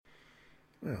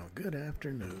Well, good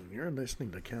afternoon. You're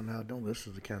listening to Ken Hudnall. This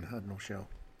is the Ken Hudnall Show.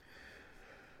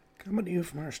 Coming to you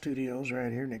from our studios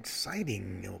right here in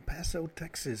exciting El Paso,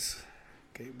 Texas.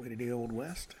 Gateway to the Old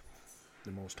West.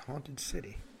 The most haunted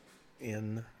city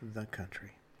in the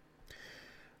country.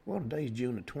 Well, today's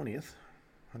June the 20th,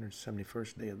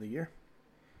 171st day of the year.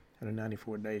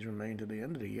 194 days remain to the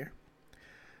end of the year.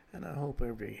 And I hope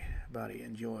everybody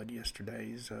enjoyed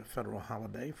yesterday's federal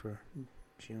holiday for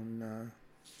June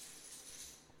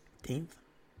 10th.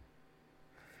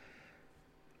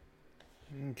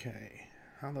 Okay,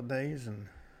 holidays, and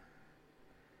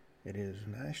it is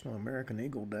National American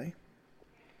Eagle Day,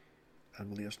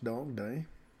 Ugliest Dog Day,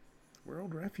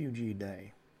 World Refugee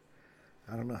Day.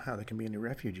 I don't know how there can be any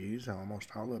refugees. Almost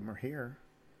all of them are here.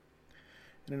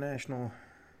 International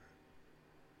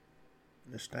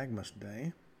Nystagmus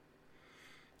Day,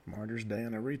 Martyrs Day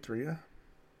in Eritrea,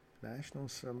 National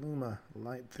Saluma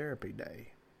Light Therapy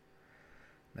Day,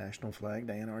 National Flag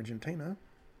Day in Argentina,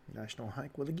 National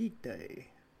Hike with a Geek Day,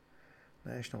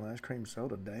 National Ice Cream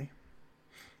Soda Day,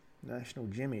 National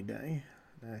Jimmy Day,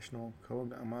 National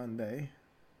Kogaman Day,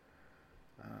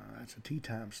 that's a tea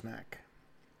time snack,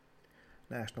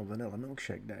 National Vanilla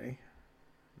Milkshake Day,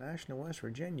 National West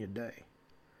Virginia Day,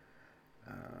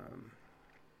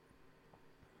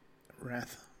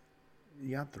 Rath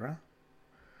Yatra,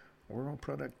 World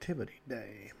Productivity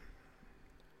Day.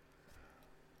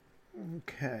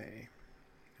 Okay,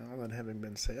 all that having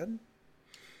been said,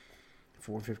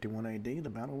 451 AD, the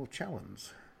Battle of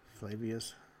Chalons.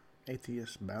 Flavius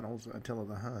Aetius battles Attila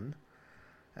the Hun.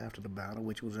 After the battle,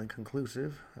 which was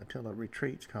inconclusive, Attila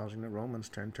retreats, causing the Romans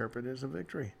to interpret it as a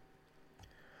victory.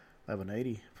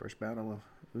 1180, First Battle of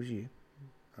Uji,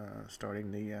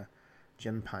 starting the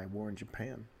Genpei War in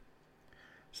Japan.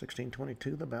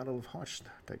 1622, the Battle of Host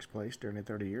takes place during the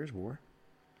 30 Years' War.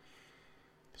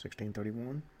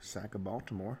 1631, sack of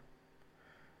Baltimore.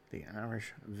 The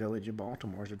Irish village of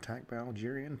Baltimore is attacked by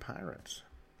Algerian pirates.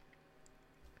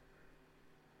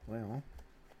 Well,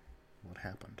 what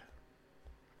happened?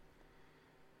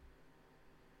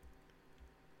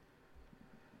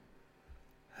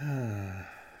 Uh,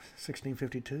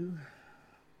 1652,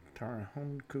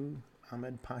 Tarhunku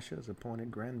Ahmed Pasha is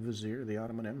appointed Grand Vizier of the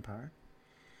Ottoman Empire.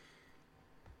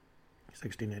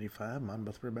 1685,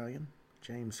 Monmouth Rebellion.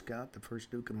 James Scott, the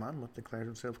first Duke of Monmouth, declares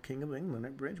himself King of England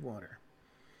at Bridgewater.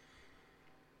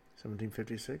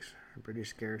 1756,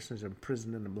 British garrison is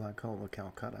imprisoned in the Black Hole of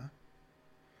Calcutta.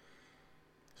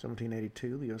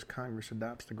 1782, the U.S. Congress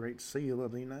adopts the Great Seal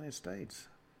of the United States.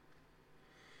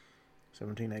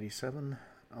 1787,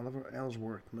 Oliver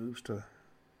Ellsworth moves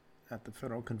at the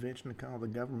Federal Convention to call the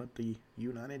government the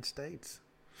United States.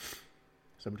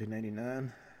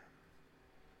 1789,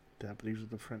 deputies of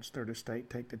the French Third Estate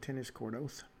take the tennis court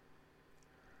oath.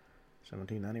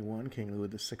 1791, King Louis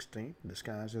XVI,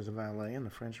 disguised as a valet, and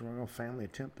the French royal family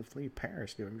attempt to flee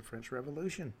Paris during the French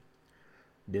Revolution.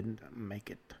 Didn't make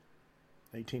it.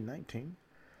 1819,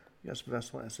 U.S.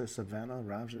 vessel SS Savannah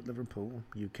arrives at Liverpool,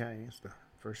 UK. It's the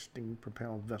first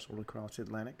steam-propelled vessel to cross the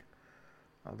Atlantic,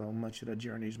 although much of the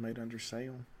journey is made under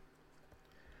sail.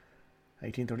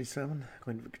 1837,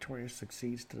 Queen Victoria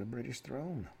succeeds to the British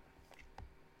throne.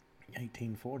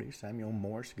 1840, Samuel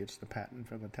Morse gets the patent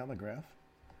for the telegraph.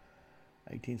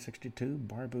 1862,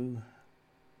 Barbu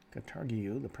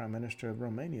Catargiu, the Prime Minister of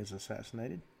Romania, is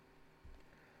assassinated.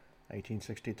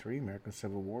 1863, American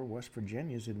Civil War, West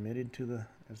Virginia is admitted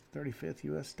as the 35th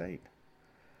U.S. state.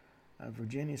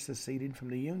 Virginia seceded from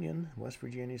the Union. West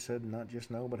Virginia said not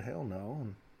just no, but hell no,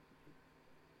 and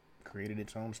created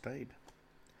its own state.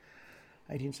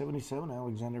 1877,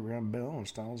 Alexander Graham Bell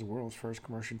installs the world's first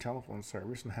commercial telephone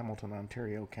service in Hamilton,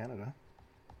 Ontario, Canada.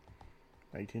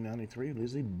 1893,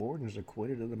 Lizzie Borden is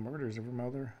acquitted of the murders of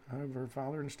her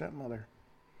father and stepmother.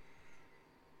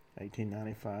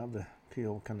 1895, the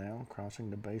Kiel Canal, crossing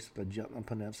the base of the Jutland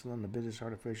Peninsula and the busiest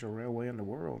artificial railway in the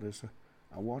world, is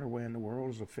a waterway in the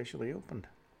world, is officially opened.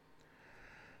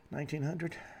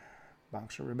 1900,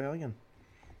 Boxer Rebellion.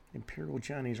 Imperial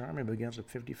Chinese Army begins a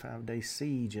 55-day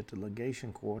siege at the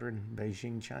legation quarter in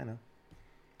Beijing, China.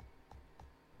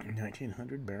 In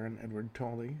 1900, Baron Edward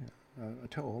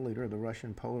Toll, leader of the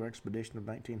Russian polar expedition of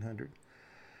 1900,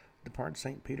 departs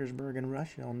St. Petersburg in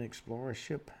Russia on the explorer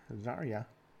ship Zarya,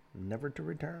 never to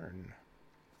return.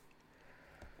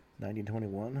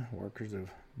 1921, workers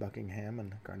of Buckingham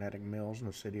and Carnatic Mills in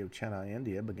the city of Chennai,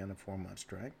 India, began a 4-month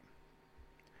strike.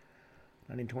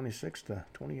 1926, the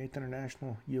 28th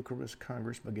International Eucharist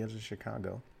Congress begins in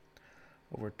Chicago.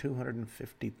 Over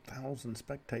 250,000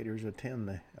 spectators attend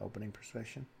the opening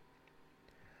procession.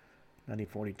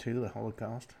 1942, the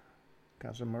Holocaust.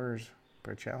 Kazimierz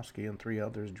Perchowski and 3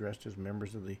 others dressed as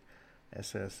members of the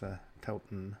SS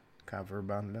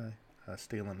Totenkopfverband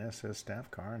steal an SS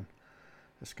staff car and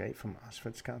escape from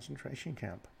Auschwitz concentration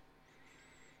camp.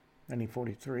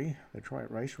 1943, the Detroit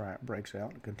race riot breaks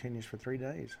out and continues for 3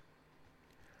 days.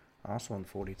 Also in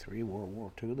 1943, World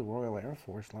War II, the Royal Air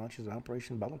Force launches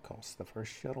Operation Bellicose, the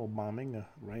first shuttle bombing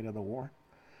raid of the war.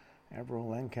 Avro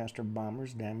Lancaster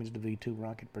bombers damaged the V-2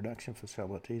 rocket production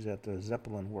facilities at the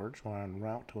Zeppelin Works while en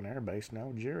route to an airbase in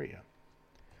Algeria.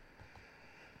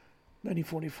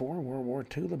 1944, World War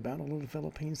II, the Battle of the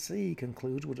Philippine Sea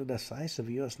concludes with a decisive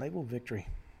U.S. naval victory.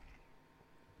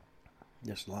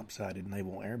 This lopsided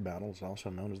naval air battle is also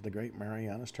known as the Great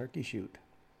Marianas Turkey Shoot.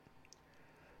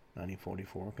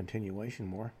 1944,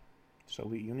 continuation war.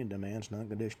 Soviet Union demands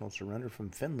non-conditional surrender from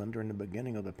Finland during the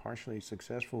beginning of the partially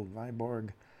successful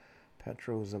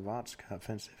Vyborg-Petrozavodsk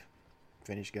offensive.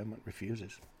 Finnish government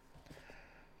refuses.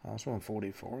 Also in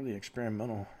 1944, the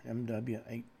experimental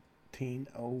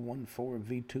MW-18014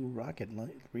 V-2 rocket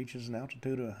reaches an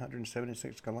altitude of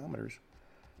 176 kilometers.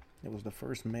 It was the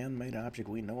first man-made object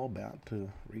we know about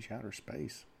to reach outer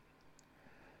space.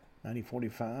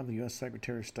 1945, the U.S.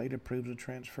 Secretary of State approves the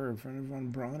transfer of Werner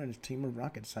von Braun and his team of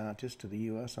rocket scientists to the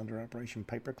U.S. under Operation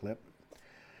Paperclip.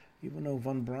 Even though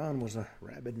von Braun was a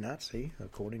rabid Nazi,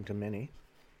 according to many,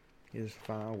 his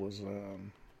file was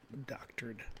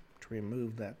doctored to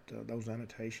remove those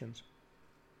annotations.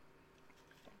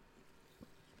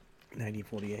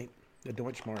 1948, the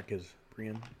Deutschmark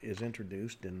is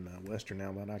introduced in Western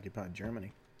Allied-occupied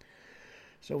Germany.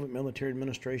 Soviet military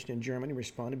administration in Germany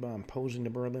responded by imposing the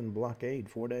Berlin blockade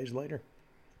 4 days later.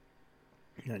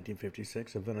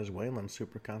 1956, a Venezuelan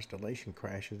superconstellation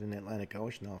crashes in the Atlantic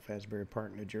Ocean off Asbury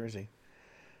Park, New Jersey.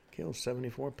 Kills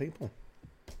 74 people.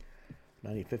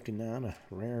 1959, a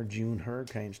rare June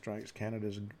hurricane strikes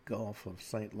Canada's Gulf of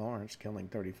St. Lawrence, killing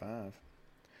 35.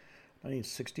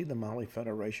 1960, the Mali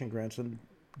Federation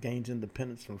gains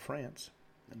independence from France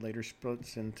and later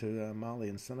splits into Mali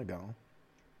and Senegal.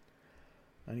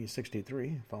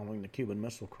 1963, following the Cuban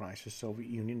Missile Crisis, Soviet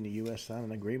Union and the U.S. signed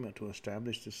an agreement to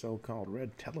establish the so-called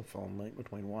Red Telephone link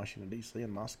between Washington, D.C.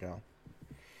 and Moscow.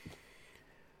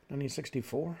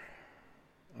 1964,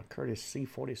 a Curtiss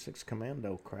C-46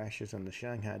 Commando crashes in the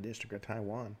Shanghai district of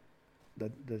Taiwan,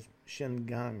 the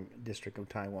Xinjiang district of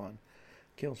Taiwan,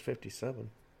 kills 57.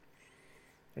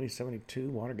 1972,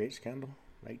 Watergate scandal.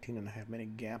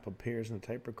 18.5-minute gap appears in the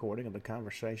tape recording of the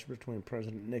conversation between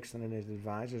President Nixon and his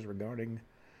advisors regarding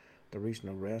the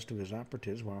recent arrest of his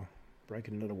operatives while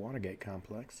breaking into the Watergate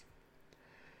complex.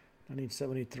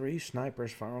 1973,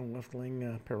 snipers fire on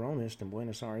left-wing Peronist in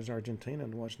Buenos Aires, Argentina,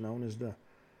 in what's known as the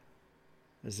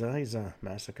Ezeiza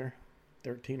massacre.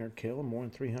 13 are killed, more than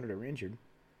 300 are injured.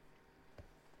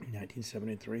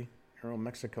 1973,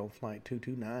 Aeromexico Flight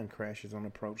 229 crashes on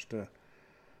approach to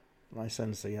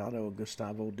Licenciado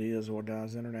Gustavo Diaz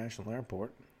Ordaz International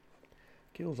Airport.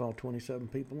 Kills all 27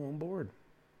 people on board.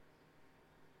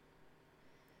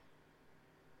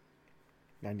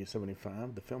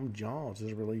 1975, the film Jaws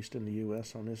is released in the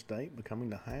U.S. on this date, becoming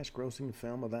the highest-grossing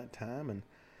film of that time and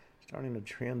starting a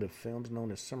trend of films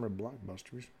known as summer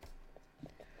blockbusters.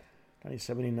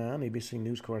 1979, ABC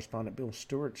News correspondent Bill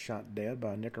Stewart shot dead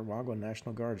by a Nicaraguan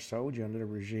National Guard soldier under the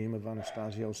regime of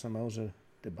Anastasio Somoza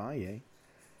Debayle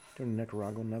during the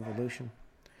Nicaraguan Revolution.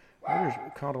 Murders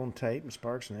were caught on tape and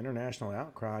sparks an international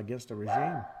outcry against the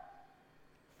regime.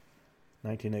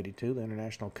 1982, the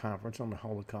International Conference on the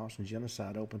Holocaust and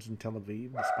Genocide opens in Tel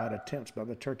Aviv, despite attempts by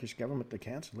the Turkish government to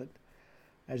cancel it,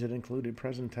 as it included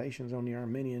presentations on the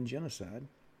Armenian genocide.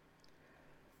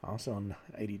 Also in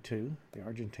 1982, the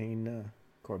Argentine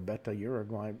Corbeta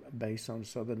Uruguay base on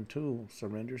southern Toul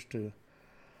surrenders to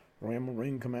Royal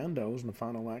Marine Commandos in the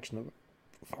final action of the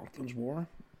Falklands War.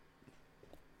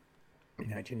 In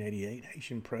 1988,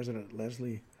 Haitian President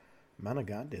Leslie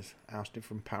Managat is ousted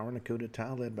from power in a coup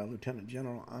d'etat led by Lieutenant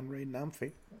General Henri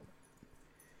Namfi.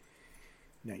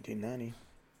 1990,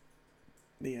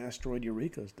 the asteroid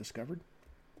Eureka is discovered.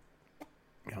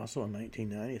 Also in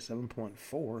 1990, a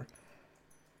 7.4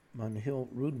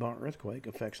 Manhil-Rudbar earthquake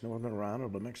affects northern Iran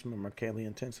with a maximum Mercalli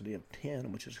intensity of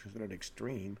 10, which is considered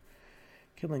extreme,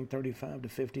 killing 35 to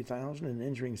 50,000 and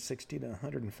injuring 60 to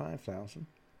 105,000.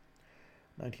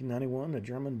 1991, the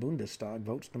German Bundestag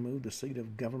votes to move the seat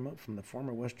of government from the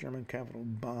former West German capital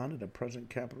Bonn to the present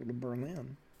capital of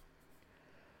Berlin.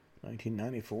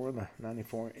 1994, the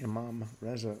 94 Imam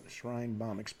Reza shrine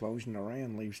bomb explosion in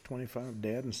Iran leaves 25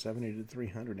 dead and 70 to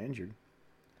 300 injured.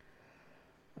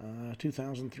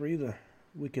 2003, the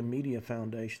Wikimedia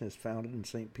Foundation is founded in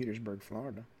St. Petersburg,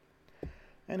 Florida.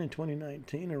 And in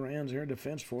 2019, Iran's air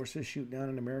defense forces shoot down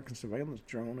an American surveillance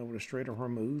drone over the Strait of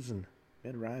Hormuz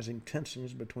amid rising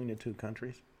tensions between the two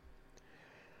countries.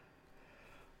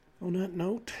 On that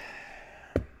note,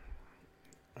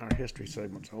 our history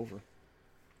segment's over.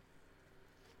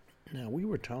 Now, we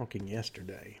were talking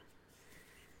yesterday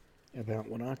about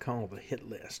what I call the hit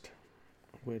list,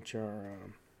 which are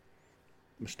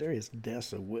mysterious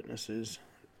deaths of witnesses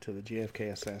to the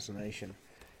JFK assassination.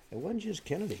 It wasn't just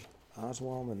Kennedy,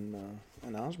 Oswald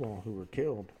and Oswald who were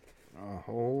killed. A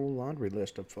whole laundry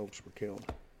list of folks were killed.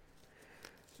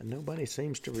 And nobody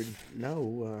seems to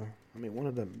know. One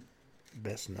of the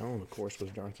best known, of course, was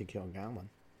Dorothy Kilgallen.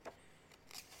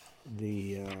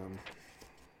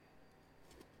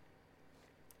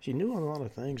 She knew a lot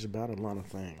of things about a lot of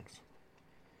things.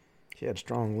 She had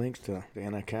strong links to the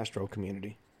anti-Castro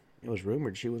community. It was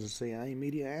rumored she was a CIA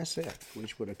media asset,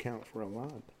 which would account for a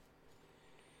lot.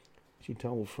 She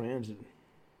told friends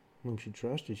whom she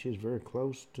trusted she was very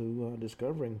close to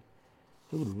discovering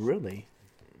who had really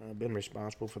been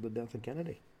responsible for the death of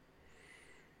Kennedy.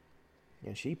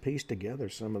 And she pieced together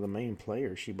some of the main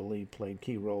players she believed played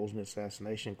key roles in the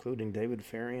assassination, including David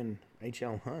Ferrie and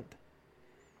H.L. Hunt.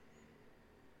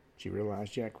 She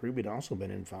realized Jack Ruby had also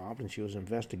been involved, and she was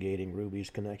investigating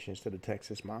Ruby's connections to the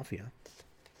Texas Mafia.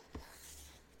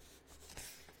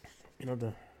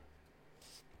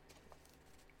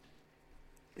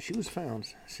 She was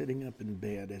found sitting up in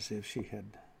bed as if she had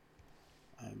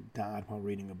died while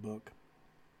reading a book.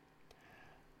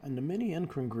 And the many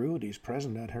incongruities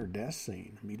present at her death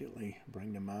scene immediately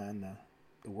bring to mind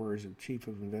the words of Chief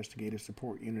of Investigative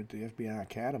Support Unit at the FBI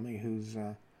Academy, who's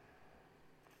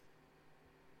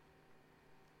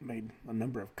made a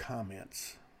number of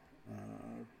comments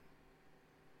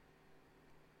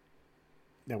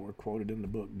that were quoted in the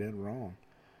book Dead Wrong.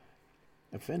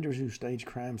 Offenders who stage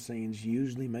crime scenes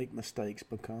usually make mistakes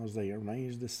because they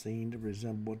arrange the scene to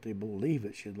resemble what they believe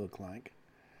it should look like.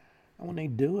 And when they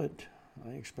do it,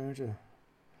 they experience a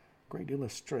great deal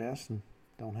of stress and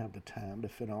don't have the time to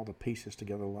fit all the pieces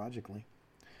together logically.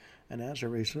 And as a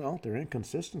result, there are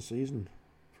inconsistencies in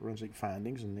forensic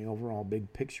findings and the overall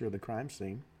big picture of the crime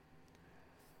scene.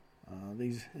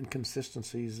 These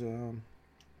inconsistencies are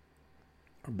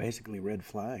basically red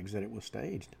flags that it was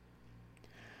staged.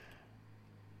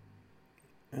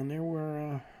 And there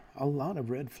were a lot of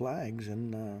red flags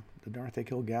in the Dorothy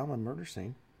Kilgallen murder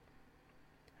scene.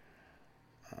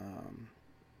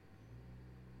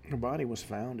 Her body was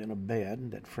found in a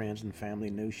bed that friends and family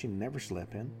knew she never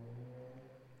slept in.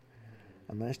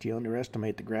 Unless you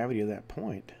underestimate the gravity of that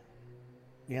point,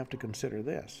 you have to consider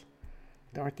this.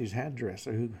 Dorothy's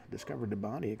hairdresser, who discovered the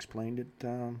body, explained it,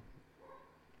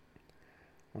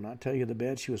 when I tell you the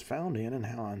bed she was found in and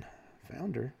how I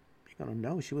found her, you're going to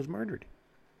know she was murdered.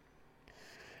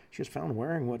 She was found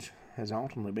wearing what has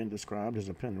ultimately been described as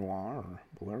a peignoir or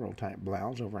bolero-type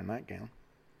blouse over a nightgown.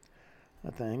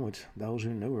 A thing which those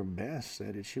who knew her best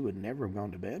said that she would never have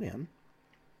gone to bed in.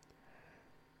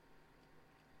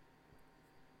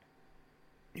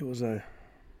 It was a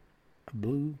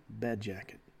blue bed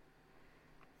jacket.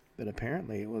 But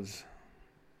apparently it was...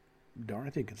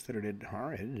 Dorothy considered it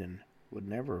horrid and would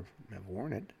never have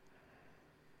worn it.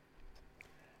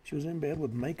 She was in bed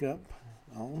with makeup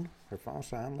on, her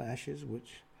false eyelashes,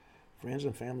 which friends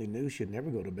and family knew she'd never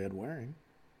go to bed wearing.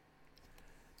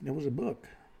 And there was a book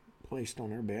placed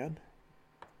on her bed,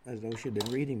 as though she'd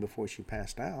been reading before she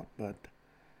passed out, but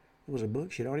it was a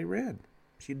book she'd already read.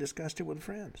 She'd discussed it with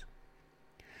friends.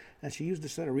 And she used a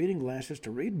set of reading glasses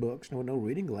to read books. There were no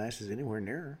reading glasses anywhere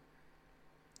near her.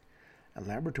 And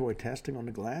laboratory testing on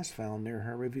the glass found near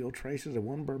her revealed traces of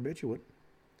one barbiturate.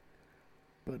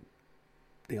 But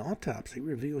the autopsy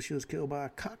revealed she was killed by a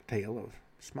cocktail of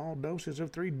small doses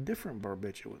of 3 different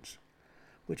barbiturates,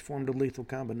 which formed a lethal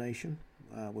combination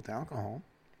with alcohol.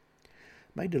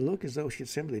 Made it look as though she'd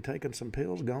simply taken some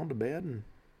pills, gone to bed, and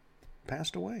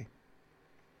passed away.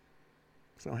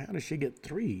 So how did she get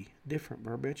 3 different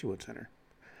barbiturates in her?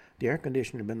 The air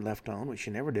conditioner had been left on, which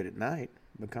she never did at night,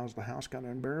 because the house got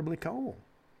unbearably cold.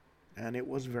 And it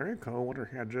was very cold when her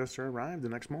hairdresser arrived the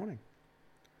next morning.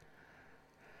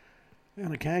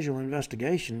 And a casual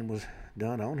investigation was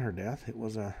done on her death. It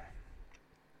was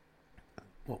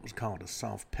what was called a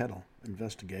soft pedal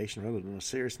investigation, rather than a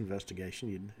serious investigation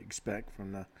you'd expect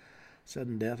from the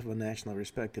sudden death of a nationally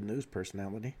respected news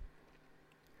personality.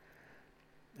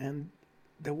 And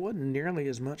there wasn't nearly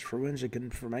as much forensic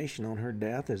information on her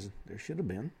death as there should have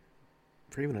been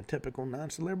for even a typical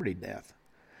non-celebrity death.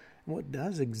 And what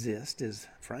does exist is,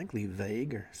 frankly,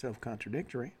 vague or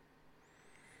self-contradictory.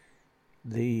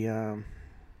 The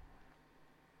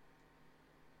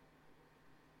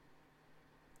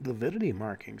lividity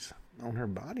markings on her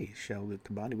body show that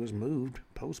the body was moved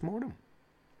post-mortem.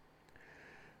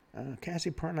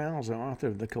 Cassie Parnell is the author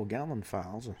of the Kilgallen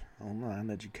Files, an online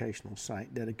educational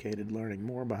site dedicated to learning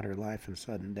more about her life and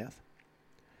sudden death.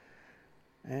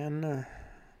 And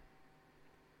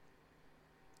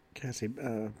Cassie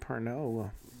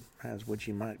Parnell has what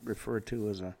you might refer to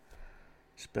as a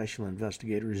special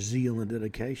investigator's zeal and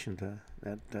dedication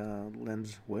that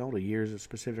lends well to years of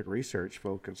specific research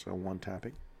focused on one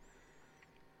topic.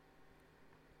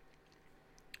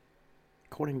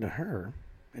 According to her,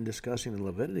 in discussing the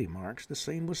lividity marks, the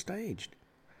scene was staged.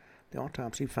 The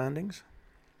autopsy findings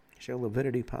show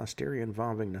lividity posterior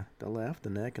involving the left, the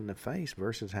neck, and the face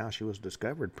versus how she was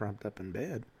discovered propped up in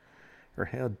bed. Her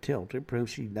head tilted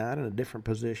proves she died in a different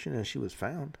position as she was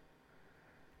found.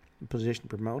 The position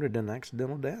promoted an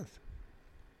accidental death.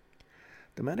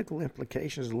 The medical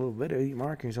implications of lividity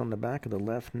markings on the back of the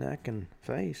left neck and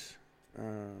face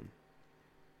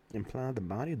imply the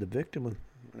body of the victim was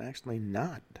actually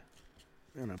not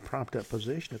in a propped up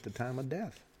position at the time of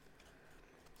death.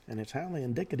 And it's highly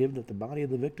indicative that the body of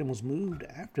the victim was moved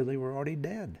after they were already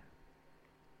dead.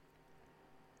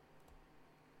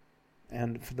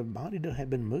 And for the body to have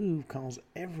been moved calls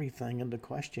everything into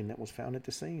question that was found at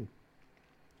the scene.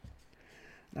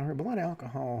 Now, her blood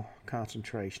alcohol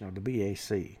concentration, or the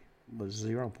BAC, was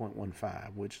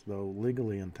 0.15, which, though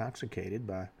legally intoxicated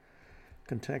by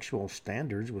contextual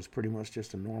standards, was pretty much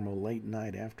just a normal late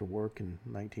night after work in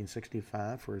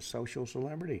 1965 for a social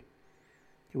celebrity.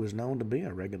 He was known to be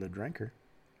a regular drinker.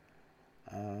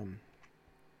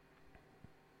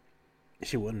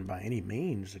 She wasn't by any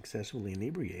means excessively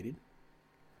inebriated,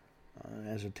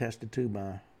 as attested to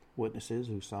by witnesses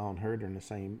who saw and heard her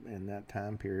in that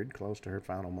time period close to her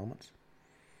final moments.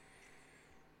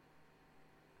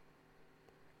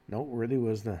 Noteworthy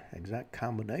was the exact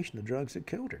combination of drugs that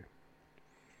killed her.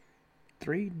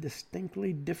 3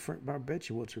 distinctly different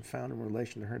barbiturates were found in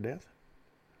relation to her death.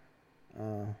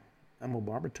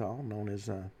 Amobarbital, known as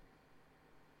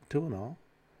Tuinol,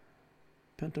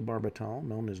 pentobarbital,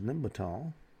 known as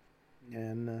Nimbatol,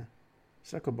 and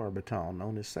secobarbital,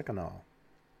 known as Seconal.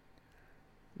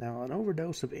 Now, an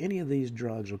overdose of any of these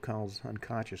drugs will cause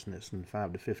unconsciousness in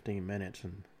 5 to 15 minutes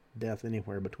and death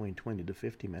anywhere between 20 to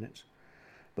 50 minutes.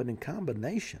 But in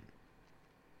combination,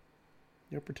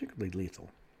 they're particularly lethal.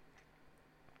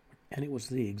 And it was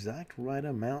the exact right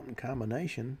amount in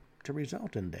combination to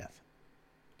result in death.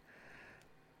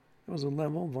 There was a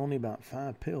level of only about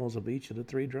 5 pills of each of the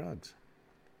 3 drugs.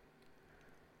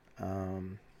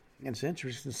 It's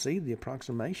interesting to see the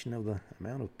approximation of the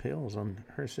amount of pills on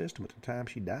her system at the time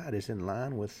she died is in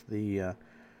line with the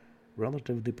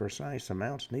relatively precise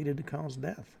amounts needed to cause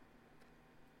death.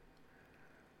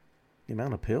 The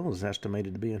amount of pills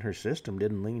estimated to be in her system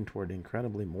didn't lean toward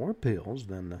incredibly more pills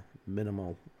than the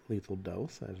minimal lethal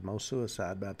dose, as most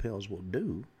suicide by pills will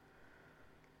do.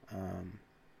 In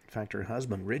fact, her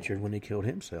husband, Richard, when he killed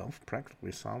himself,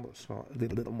 practically swallowed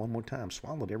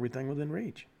everything within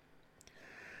reach.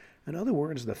 In other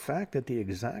words, the fact that the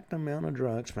exact amount of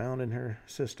drugs found in her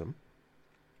system,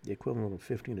 the equivalent of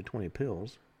 15 to 20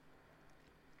 pills,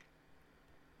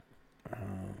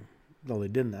 though they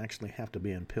didn't actually have to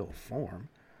be in pill form,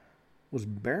 was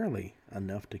barely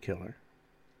enough to kill her.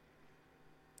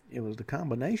 It was the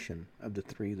combination of the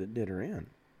 3 that did her in.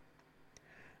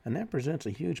 And that presents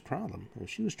a huge problem. If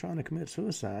she was trying to commit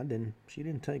suicide and she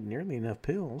didn't take nearly enough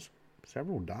pills,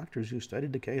 several doctors who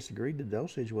studied the case agreed the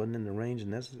dosage wasn't in the range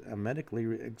medically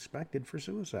expected for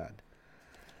suicide.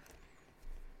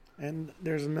 And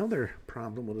there's another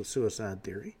problem with the suicide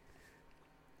theory.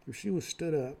 If she was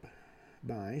stood up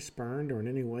by, spurned, or in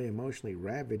any way emotionally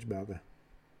ravaged by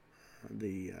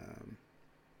the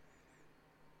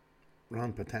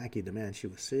Ron Pataki, the man she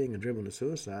was seeing, and driven to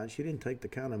suicide, she didn't take the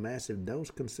kind of massive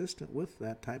dose consistent with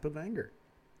that type of anger.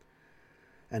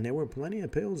 And there were plenty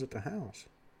of pills at the house.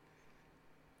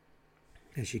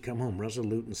 As she come home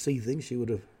resolute and seething, she would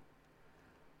have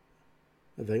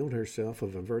availed herself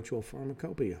of a virtual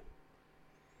pharmacopoeia.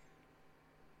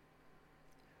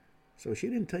 So she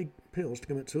didn't take pills to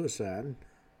commit suicide,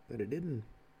 but it didn't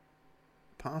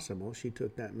possible she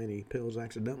took that many pills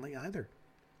accidentally either.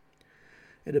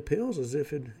 It appears as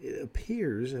if it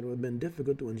would have been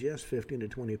difficult to ingest 15 to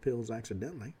 20 pills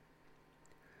accidentally.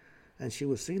 And she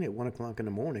was seen at 1 o'clock in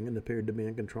the morning and appeared to be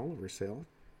in control of herself,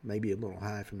 maybe a little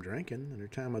high from drinking, and her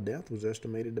time of death was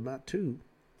estimated about 2.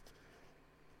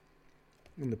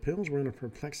 And the pills were in a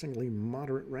perplexingly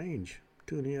moderate range,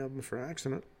 2 of them for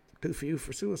accident, too few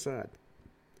for suicide.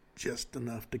 Just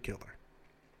enough to kill her.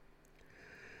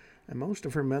 And most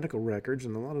of her medical records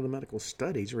and a lot of the medical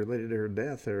studies related to her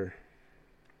death are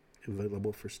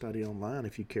available for study online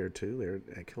if you care to. They're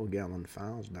at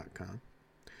killgallonfiles.com.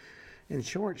 In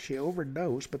short, she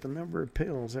overdosed, but the number of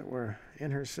pills that were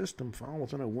in her system fall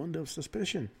within a window of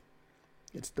suspicion.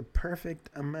 It's the perfect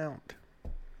amount.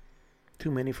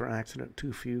 Too many for accident,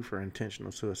 too few for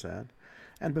intentional suicide.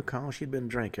 And because she'd been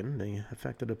drinking, the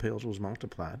effect of the pills was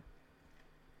multiplied.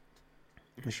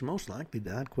 And she most likely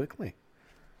died quickly.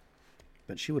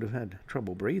 But she would have had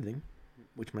trouble breathing,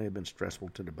 which may have been stressful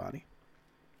to the body.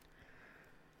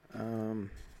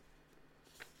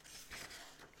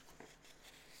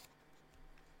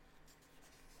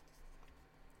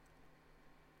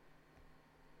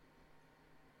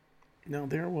 Now,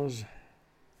 there was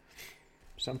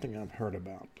something I've heard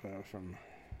about from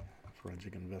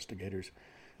forensic investigators.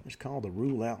 It's called the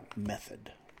rule-out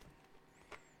method.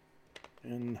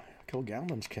 In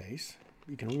Kilgallen's case,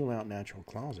 you can rule out natural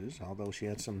causes. Although she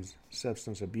had some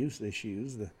substance abuse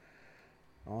issues, the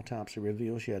autopsy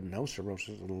revealed she had no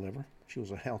cirrhosis of the liver. She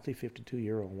was a healthy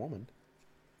 52-year-old woman.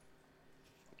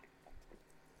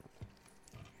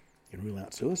 You can rule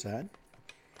out suicide.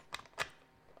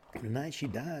 The night she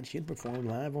died, she had performed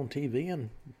live on TV and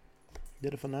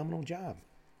did a phenomenal job.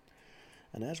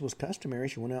 And as was customary,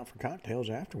 she went out for cocktails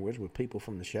afterwards with people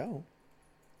from the show.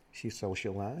 She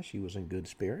socialized. She was in good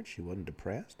spirits. She wasn't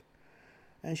depressed.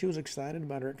 And she was excited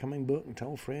about her upcoming book and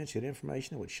told friends she had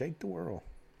information that would shake the world.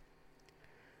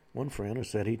 One friend who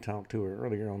said he talked to her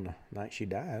earlier on the night she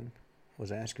died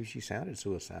was asked if she sounded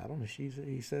suicidal, and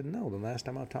he said no. The last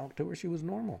time I talked to her, she was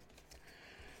normal.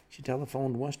 She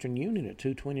telephoned Western Union at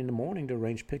 2:20 in the morning to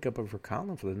arrange pickup of her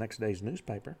column for the next day's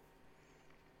newspaper.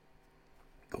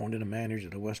 According to the manager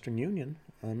of the Western Union,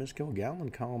 Miss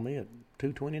Kilgallen called me at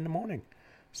 2:20 in the morning.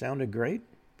 Sounded great.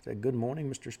 Said, "Good morning,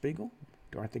 Mr. Spiegel.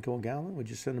 Dorothy Kilgallen, would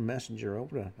you send a messenger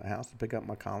over to the house to pick up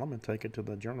my column and take it to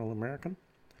the Journal-American?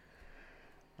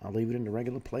 I'll leave it in the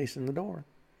regular place in the door."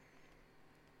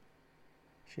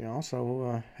 She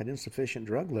also had insufficient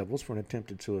drug levels for an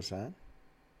attempted suicide.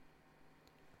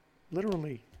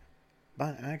 Literally,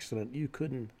 by accident, you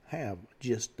couldn't have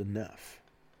just enough.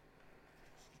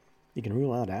 You can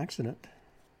rule out accident.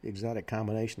 The exotic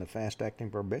combination of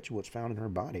fast-acting barbiturates found in her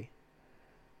body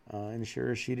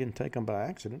ensures she didn't take them by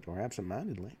accident or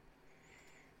absent-mindedly.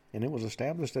 And it was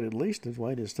established that at least as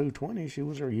late as 2:20, she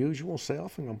was her usual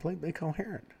self and completely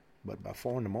coherent. But by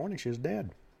 4 in the morning, she was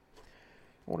dead.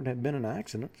 Or it had been an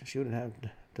accident, she would have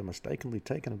had to mistakenly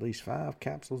taken at least 5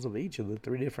 capsules of each of the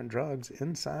 3 different drugs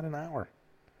inside an hour.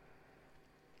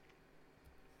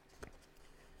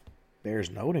 Bears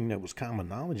noting that it was common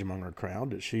knowledge among her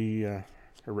crowd that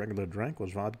her regular drink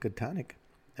was vodka tonic,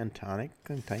 and tonic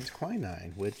contains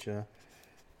quinine, which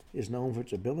is known for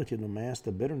its ability to mask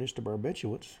the bitterness to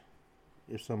barbiturates.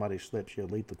 If somebody slips you a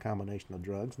lethal combination of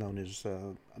drugs known as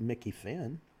Mickey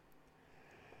Finn.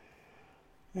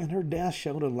 And her death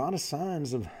showed a lot of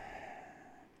signs of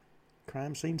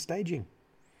crime scene staging.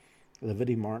 The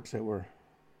video marks that were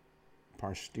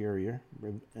posterior,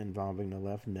 involving the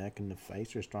left neck and the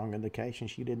face, are strong indication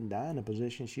she didn't die in the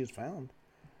position she was found.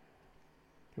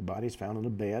 Her body is found in a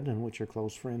bed in which her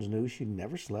close friends knew she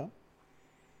never slept.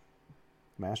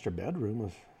 The master bedroom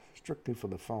was strictly for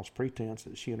the false pretense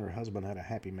that she and her husband had a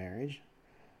happy marriage,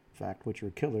 fact which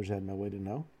her killers had no way to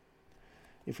know.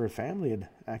 If her family had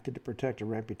acted to protect her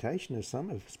reputation, as some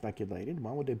have speculated,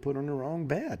 why would they put her in the wrong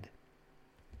bed?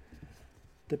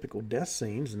 Typical death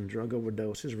scenes and drug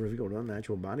overdoses revealed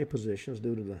unnatural body positions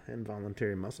due to the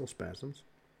involuntary muscle spasms.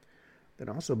 There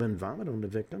had also been vomit on the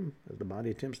victim as the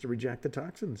body attempts to reject the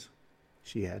toxins.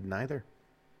 She had neither.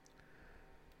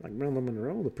 Like Marilyn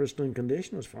Monroe, the pristine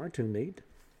condition was far too neat.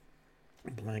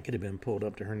 A blanket had been pulled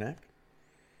up to her neck.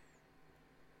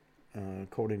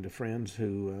 According to friends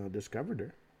who discovered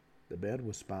her, the bed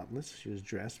was spotless. She was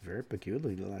dressed very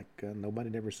peculiarly, like nobody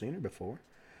had ever seen her before.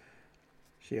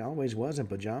 She always was in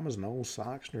pajamas and old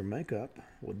socks, and her makeup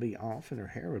would be off and her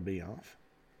hair would be off.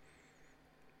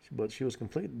 But she was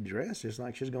completely dressed just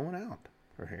like she was going out.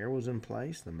 Her hair was in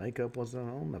place, the makeup wasn't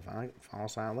on, the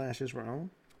false eyelashes were on.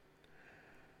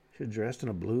 She was dressed in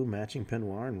a blue matching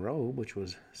peignoir and robe, which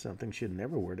was something she'd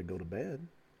never wear to go to bed.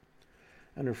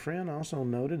 And her friend also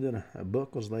noted that a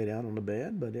book was laid out on the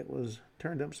bed, but it was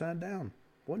turned upside down.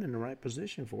 Wasn't in the right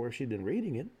position for her if she'd been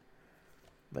reading it.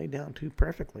 Laid down too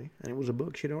perfectly, and it was a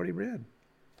book she'd already read.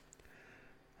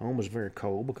 Home was very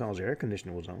cold because the air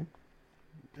conditioner was on.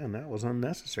 And that was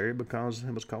unnecessary because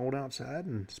it was cold outside,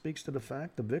 and speaks to the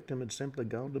fact the victim had simply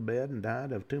gone to bed and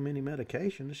died of too many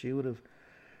medications. She would have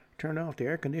turned off the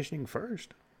air conditioning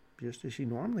first, just as she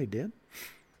normally did.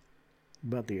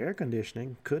 But the air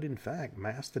conditioning could, in fact,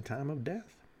 mask the time of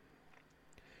death.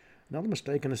 Another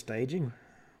mistake in the staging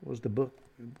was the book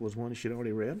was one she'd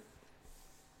already read.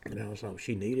 And also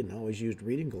she needed and always used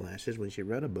reading glasses when she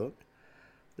read a book.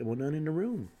 There were none in the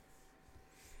room.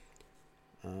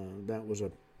 That was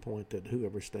a point that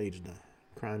whoever staged the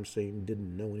crime scene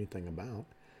didn't know anything about.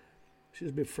 She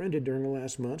was befriended during the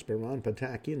last months by Ron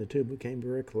Pataki, and the two became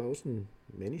very close, and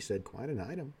many said quite an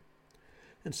item.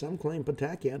 And some claim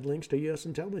Pataki had links to U.S.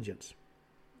 intelligence.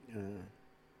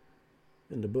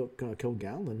 In the book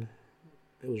Kilgallen,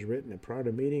 it was written that prior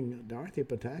to meeting Dorothy,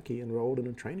 Pataki enrolled in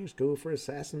a training school for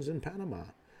assassins in Panama,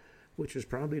 which was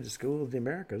probably the School of the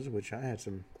Americas, which I had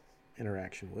some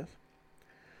interaction with.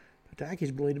 Pataki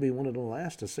is believed to be one of the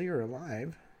last to see her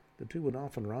alive. The two would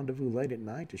often rendezvous late at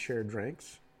night to share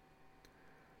drinks.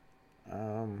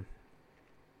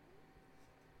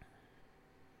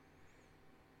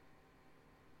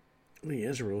 Lee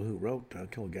Israel, who wrote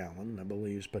Kilgallen,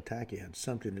 believes Pataki had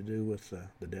something to do with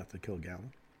the death of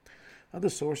Kilgallen. Other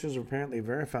sources apparently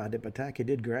verified that Pataki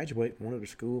did graduate from one of the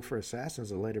school for assassins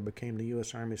that later became the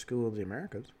U.S. Army School of the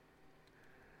Americas.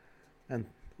 And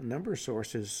a number of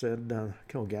sources said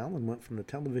Kilgallen went from the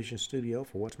television studio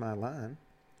for What's My Line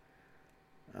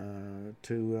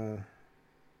to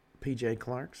P.J.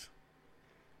 Clark's,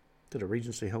 to the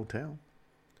Regency Hotel.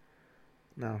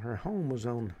 Now, her home was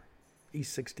on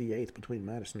East 68th between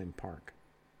Madison and Park.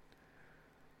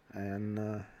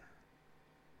 And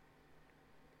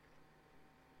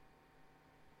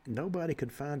nobody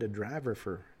could find a driver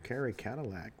for Carey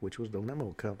Cadillac, which was the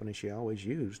limo company she always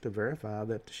used, to verify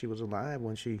that she was alive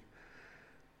when she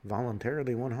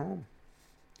voluntarily went home.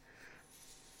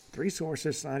 Three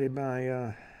sources cited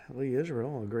by Lee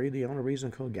Israel agreed the only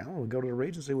reason Kilgallen would go to the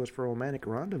Regency was for a romantic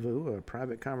rendezvous, a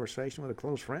private conversation with a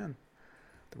close friend.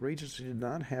 The Regency did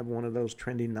not have one of those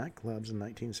trendy nightclubs in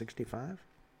 1965. It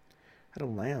had a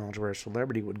lounge where a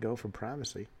celebrity would go for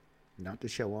privacy, not to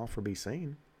show off or be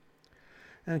seen.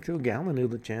 And Kilgallen knew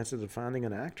the chances of finding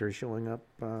an actor showing off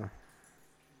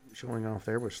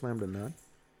there were slim to none.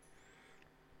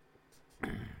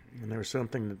 And there was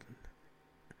something that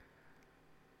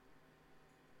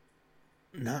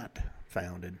not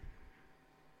found in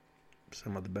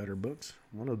some of the better books.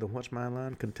 One of the What's My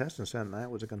Line contestants that night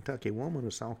was a Kentucky woman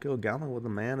who saw Kilgallen with a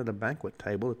man at a banquet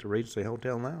table at the Regency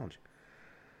Hotel lounge.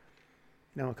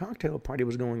 Now, a cocktail party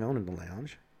was going on in the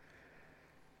lounge,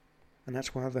 and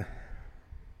that's why the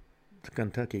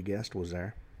Kentucky guest was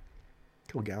there.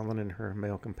 Kilgallen and her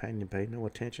male companion paid no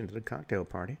attention to the cocktail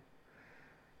party.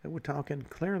 They were talking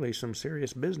clearly some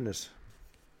serious business.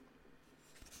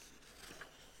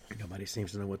 Nobody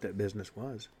seems to know what that business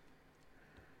was.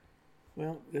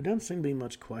 Well, there doesn't seem to be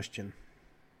much question.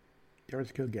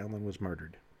 Dorothy Kilgallen was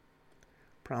murdered.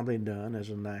 Probably done as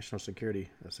a national security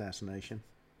assassination.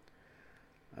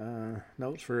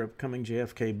 Notes for upcoming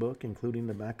JFK book, including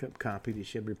the backup copy that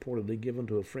she had reportedly given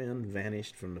to a friend,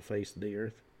 vanished from the face of the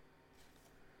earth.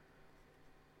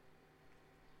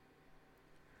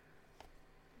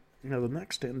 Now, the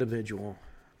next individual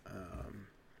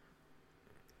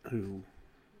who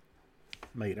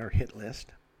made our hit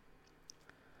list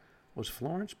was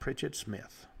Florence Pritchett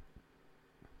Smith.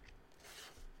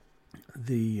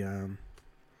 The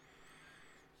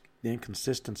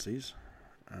inconsistencies.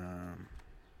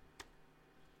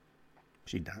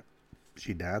 She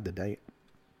died the day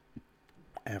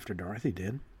after Dorothy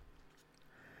did.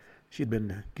 She'd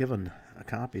been given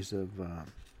copies of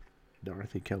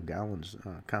Dorothy Kilgallen's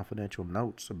confidential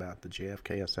notes about the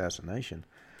JFK assassination,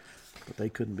 but they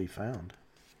couldn't be found.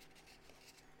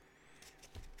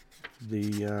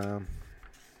 There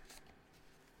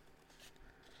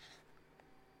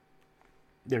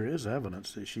is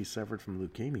evidence that she suffered from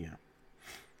leukemia,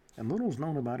 and little is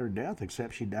known about her death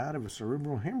except she died of a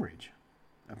cerebral hemorrhage,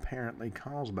 apparently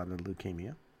caused by the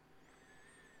leukemia.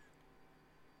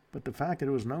 But the fact that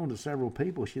it was known to several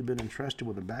people she had been entrusted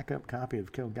with a backup copy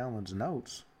of Kilgallen's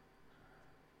notes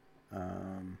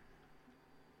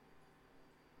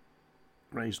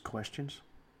raised questions.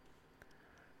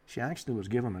 She actually was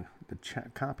given the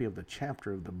copy of the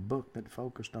chapter of the book that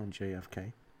focused on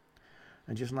JFK.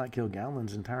 And just like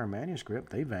Kilgallen's entire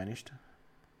manuscript, they vanished,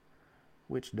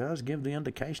 which does give the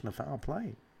indication of foul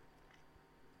play.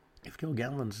 If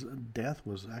Kilgallen's death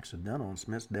was accidental and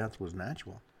Smith's death was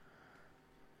natural,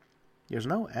 there's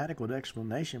no adequate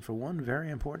explanation for one very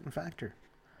important factor.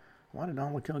 Why did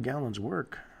all of Kilgallen's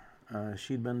work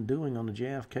she'd been doing on the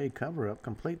JFK cover-up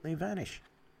completely vanish?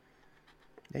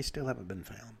 They still haven't been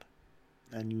found.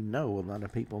 And you know a lot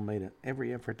of people made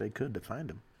every effort they could to find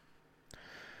them.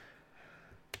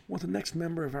 Well, the next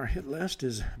member of our hit list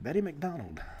is Betty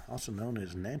McDonald, also known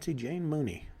as Nancy Jane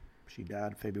Mooney. She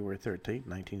died February 13,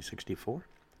 1964.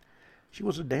 She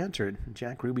was a dancer at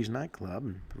Jack Ruby's nightclub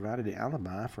and provided the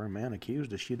alibi for a man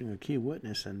accused of shooting a key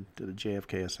witness into the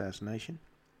JFK assassination.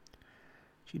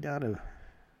 She died of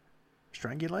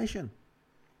strangulation.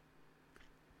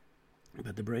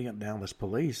 But the brilliant Dallas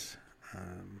police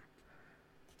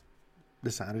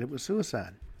decided it was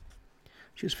suicide.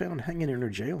 She was found hanging in her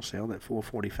jail cell at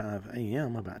 4:45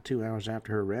 a.m., about 2 hours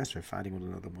after her arrest for fighting with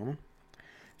another woman.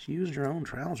 She used her own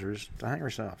trousers to hang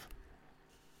herself.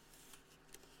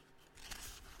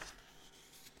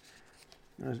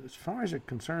 As far as it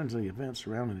concerns the events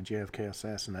surrounding the JFK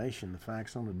assassination, the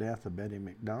facts on the death of Betty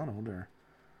McDonald are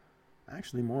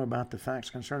actually more about the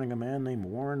facts concerning a man named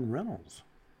Warren Reynolds.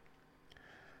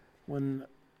 When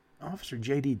Officer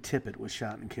J.D. Tippit was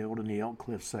shot and killed in the Elk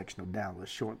Cliff section of Dallas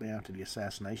shortly after the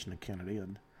assassination of Kennedy, a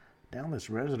Dallas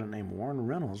resident named Warren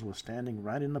Reynolds was standing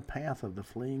right in the path of the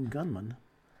fleeing gunman,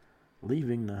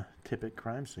 leaving the Tippit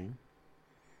crime scene.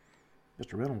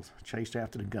 Mr. Reynolds chased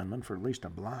after the gunman for at least a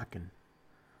block and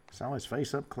saw his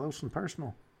face up close and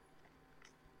personal.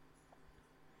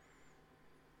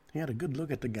 He had a good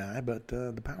look at the guy, but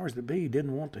the powers that be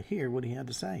didn't want to hear what he had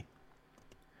to say.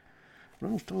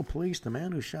 Reynolds told police the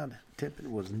man who shot Tippit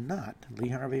was not Lee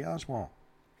Harvey Oswald.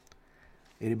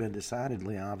 It had been decided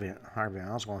Lee Harvey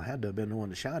Oswald had to have been the one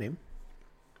that shot him,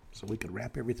 so we could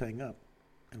wrap everything up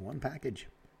in one package.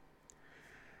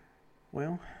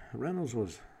 Well, Reynolds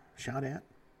was shot at,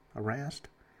 harassed,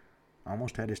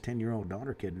 almost had his 10-year-old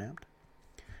daughter kidnapped,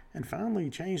 and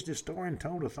finally changed his story and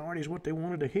told authorities what they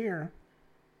wanted to hear,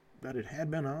 that it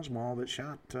had been Oswald that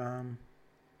shot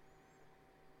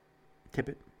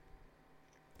Tippit.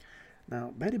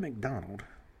 Now, Betty McDonald,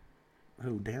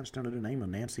 who danced under the name of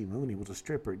Nancy Mooney, was a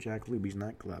stripper at Jack Ruby's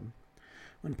nightclub.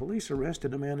 When police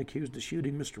arrested the man accused of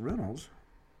shooting Mr. Reynolds,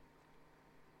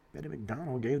 Betty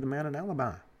McDonald gave the man an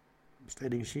alibi,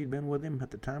 stating she'd been with him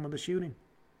at the time of the shooting.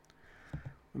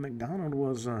 When McDonald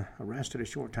was arrested a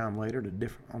short time later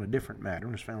on a different matter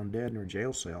and was found dead in her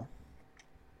jail cell,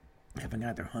 having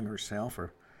either hung herself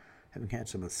or having had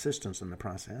some assistance in the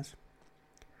process.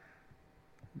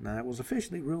 Now, it was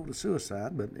officially ruled a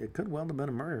suicide, but it could well have been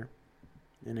a murder.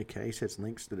 In any case, its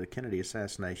links to the Kennedy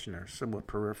assassination are somewhat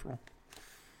peripheral.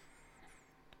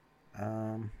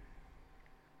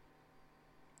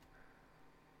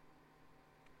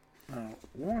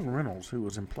 Warren Reynolds, who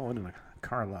was employed in a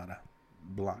car lot a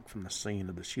block from the scene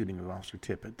of the shooting of Officer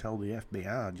Tippit, told the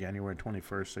FBI on January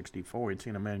 21st, 1964, he'd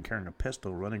seen a man carrying a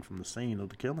pistol running from the scene of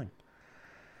the killing.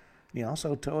 He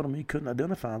also told him he couldn't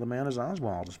identify the man as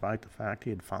Oswald, despite the fact he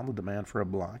had followed the man for a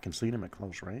block and seen him at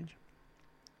close range.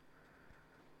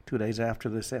 2 days after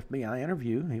this FBI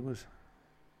interview, he was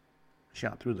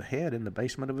shot through the head in the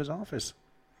basement of his office.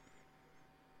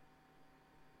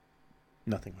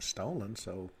 Nothing was stolen,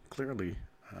 so clearly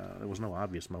there was no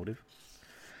obvious motive.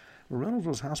 Reynolds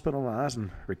was hospitalized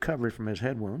and recovered from his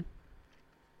head wound.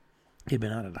 He'd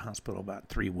been out of the hospital about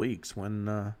 3 weeks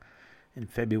when in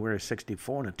February of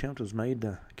 1964, an attempt was made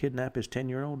to kidnap his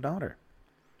 10-year-old daughter,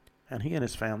 and he and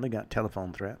his family got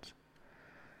telephone threats.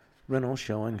 Reynolds,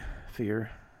 showing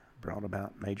fear, brought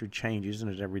about major changes in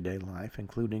his everyday life,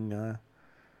 including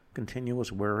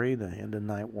continuous worry, the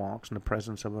end-of-night walks, and the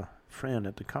presence of a friend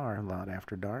at the car lot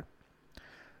after dark.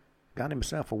 Got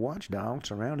himself a watchdog,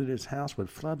 surrounded his house with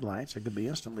floodlights that could be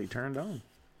instantly turned on.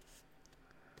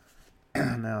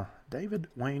 Now, David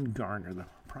Wayne Garner, the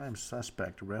prime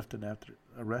suspect arrested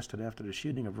after the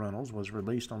shooting of Reynolds, was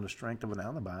released on the strength of an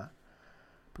alibi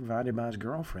provided by his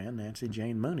girlfriend, Nancy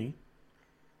Jane Mooney,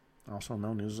 also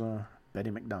known as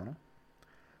Betty McDonald.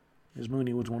 Ms.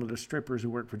 Mooney was one of the strippers who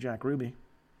worked for Jack Ruby,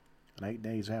 and 8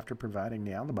 days after providing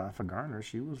the alibi for Garner,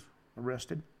 she was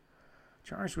arrested,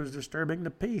 charged with disturbing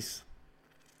the peace.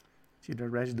 She'd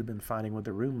allegedly been fighting with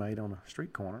her roommate on a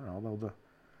street corner, although the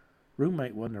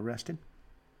roommate wasn't arrested.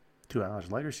 2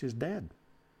 hours later, she's dead.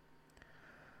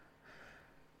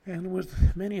 And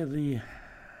with many of the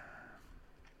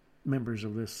members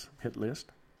of this hit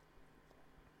list,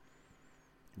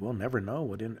 we'll never know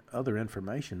what other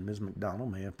information Ms.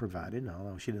 McDonald may have provided,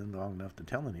 although she didn't live long enough to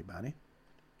tell anybody.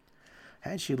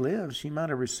 Had she lived, she might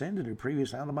have rescinded her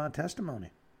previous alibi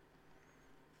testimony.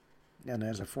 And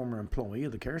as a former employee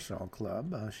of the Carousel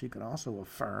Club, she could also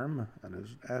affirm, and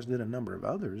as did a number of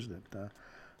others, that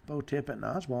Bo Tippit and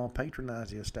Oswald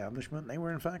patronized the establishment, and they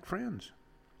were in fact friends.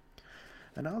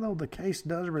 And although the case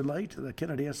does relate to the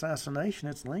Kennedy assassination,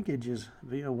 its linkage is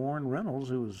via Warren Reynolds,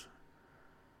 who was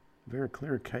a very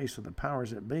clear case of the powers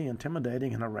that be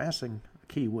intimidating and harassing a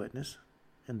key witness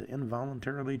into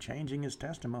involuntarily changing his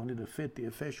testimony to fit the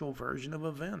official version of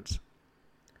events.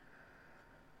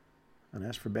 And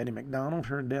as for Betty McDonald,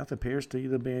 her death appears to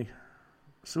either be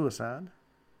suicide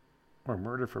or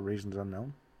murder for reasons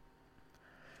unknown.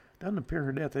 Doesn't appear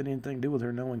her death had anything to do with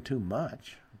her knowing too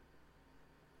much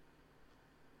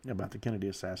about the Kennedy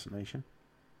assassination.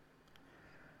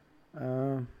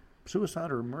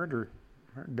 Suicide or murder,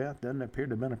 her death doesn't appear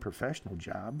to have been a professional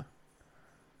job,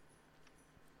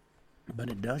 but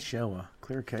it does show a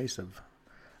clear case of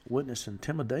witness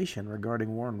intimidation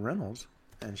regarding Warren Reynolds,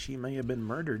 and she may have been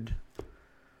murdered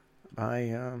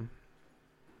by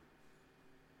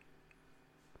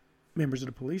members of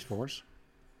the police force.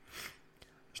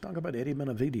 Let's talk about Eddie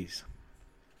Benavides,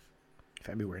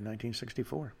 February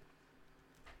 1964.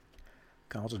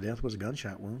 Cause of death was a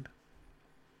gunshot wound.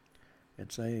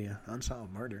 It's a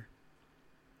unsolved murder.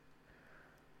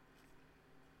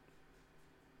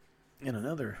 In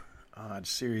another odd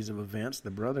series of events, the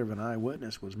brother of an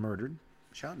eyewitness was murdered,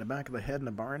 shot in the back of the head in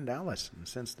a bar in Dallas, and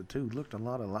since the two looked a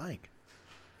lot alike,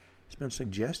 it's been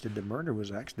suggested the murder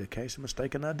was actually a case of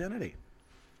mistaken identity.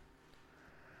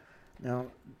 Now,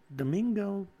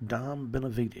 Domingo Dom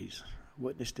Benavides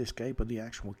witnessed the escape of the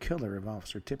actual killer of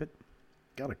Officer Tippit.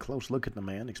 Got a close look at the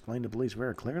man, explained to police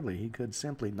very clearly he could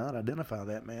simply not identify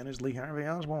that man as Lee Harvey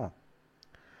Oswald.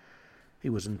 He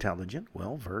was intelligent,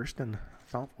 well-versed, and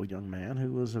thoughtful young man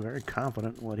who was very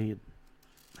confident in what he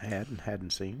had and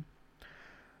hadn't seen.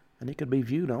 And he could be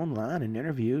viewed online in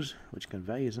interviews which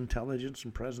convey his intelligence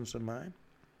and presence of mind.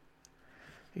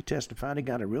 He testified he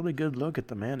got a really good look at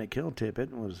the man that killed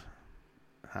Tippit and was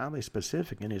highly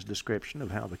specific in his description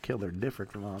of how the killer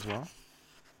differed from Oswald.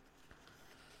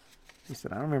 He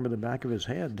said, I remember the back of his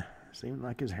head. Seemed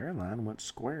like his hairline went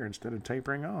square instead of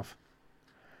tapering off.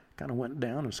 Kind of went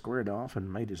down and squared off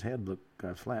and made his head look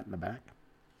flat in the back.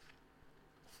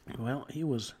 Well, he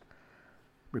was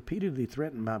repeatedly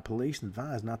threatened by police and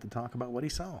advised not to talk about what he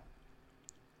saw.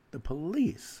 The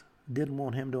police didn't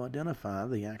want him to identify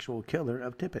the actual killer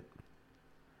of Tippit.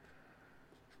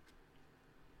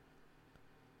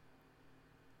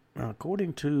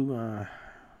 According to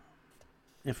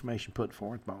information put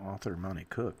forth by author Monty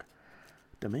Cook,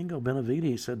 Domingo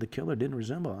Benavides said the killer didn't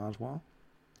resemble Oswald,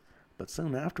 but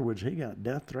soon afterwards he got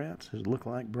death threats. His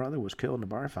look-alike brother was killed in a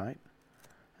bar fight,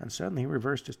 and suddenly he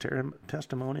reversed his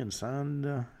testimony and signed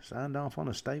off on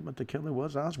a statement the killer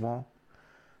was Oswald.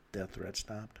 Death threats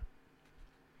stopped.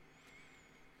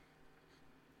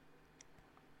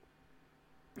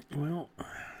 Well,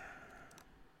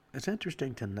 it's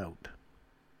interesting to note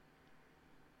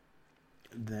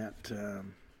that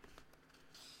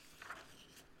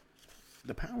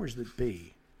the powers that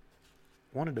be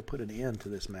wanted to put an end to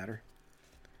this matter.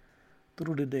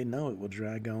 Little did they know it would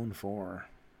drag on for,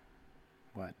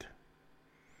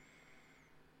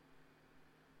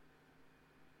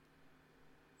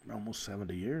 almost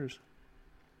 70 years.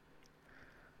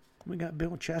 We got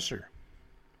Bill Chesser,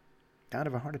 died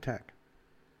of a heart attack.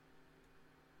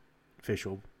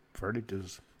 Official verdict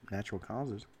is natural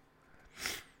causes.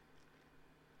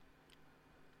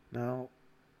 Now,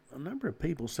 a number of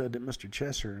people said that Mr.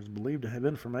 Chesser is believed to have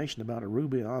information about a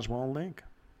Ruby Oswald link.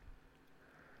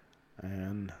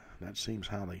 And that seems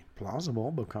highly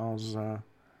plausible because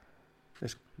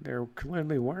there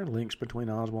clearly were links between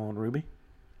Oswald and Ruby.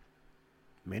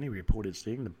 Many reported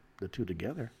seeing the two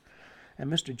together.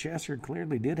 And Mr. Chesser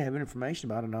clearly did have information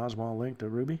about an Oswald link to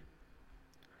Ruby.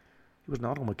 He was an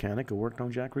auto mechanic who worked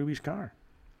on Jack Ruby's car.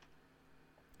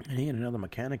 And he and another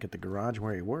mechanic at the garage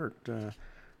where he worked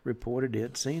reported he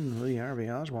had seen Lee Harvey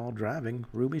Oswald driving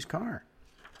Ruby's car.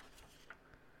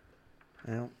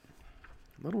 Now,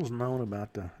 little's known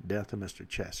about the death of Mr.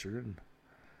 Chesser, and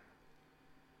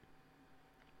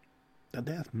the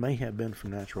death may have been from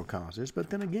natural causes,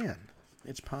 but then again,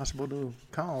 it's possible to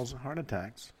cause heart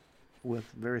attacks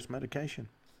with various medication.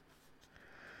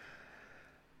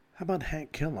 How about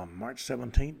Hank Killam, March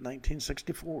 17,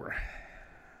 1964?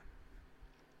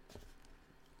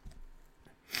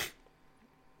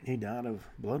 He died of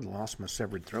blood loss from a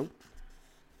severed throat,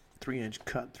 3-inch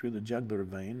cut through the jugular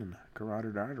vein and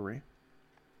carotid artery.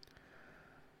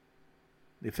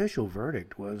 The official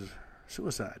verdict was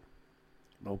suicide.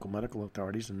 Local medical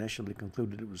authorities initially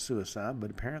concluded it was suicide,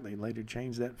 but apparently later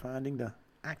changed that finding to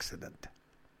accident.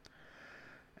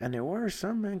 And there were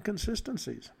some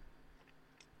inconsistencies.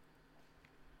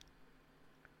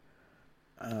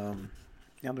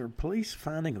 Now, the police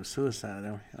finding of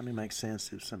suicide only makes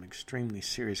sense if some extremely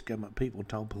serious government people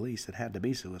told police it had to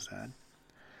be suicide.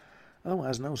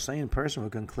 Otherwise, no sane person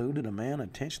would conclude that a man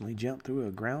intentionally jumped through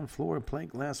a ground floor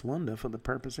plate glass window for the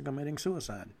purpose of committing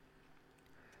suicide.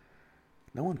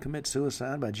 No one commits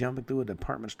suicide by jumping through a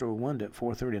department store window at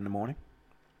 4:30 in the morning.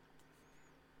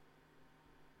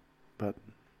 But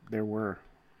there were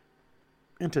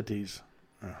entities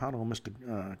hot on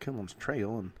Mr. Killam's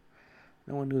trail, and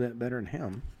No one knew that better than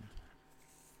him.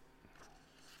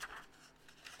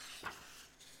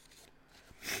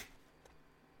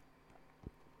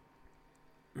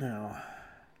 Now,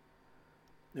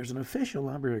 there's an official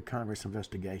Library of Congress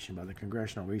investigation by the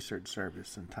Congressional Research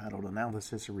Service entitled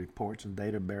Analysis of Reports and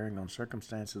Data Bearing on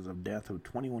Circumstances of Death of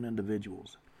 21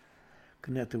 Individuals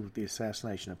Connected with the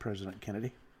Assassination of President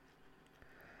Kennedy.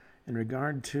 In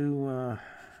regard to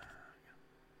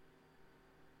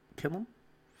Killam,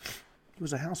 he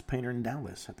was a house painter in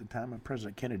Dallas at the time of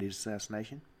President Kennedy's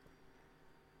assassination.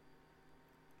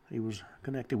 He was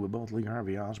connected with both Lee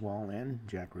Harvey Oswald and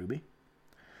Jack Ruby.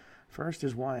 First,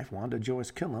 his wife, Wanda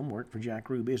Joyce Killam, worked for Jack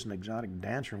Ruby as an exotic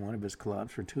dancer in one of his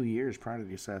clubs for 2 years prior to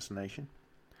the assassination.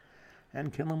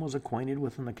 And Killam was acquainted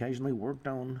with and occasionally worked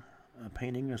on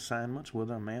painting assignments with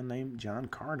a man named John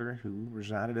Carter, who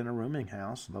resided in a rooming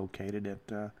house located at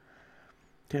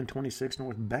 1026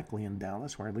 North Beckley in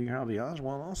Dallas, where Lee Harvey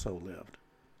Oswald also lived.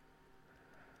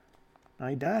 Now,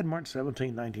 he died March 17,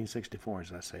 1964,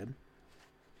 as I said.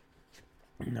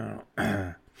 Now,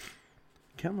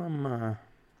 Killam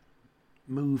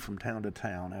moved from town to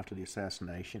town after the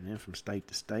assassination and from state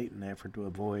to state in an effort to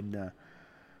avoid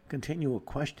continual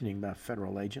questioning by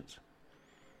federal agents.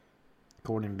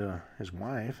 According to his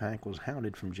wife, Hank was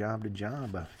hounded from job to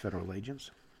job by federal agents.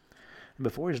 And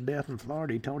before his death in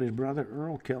Florida, he told his brother,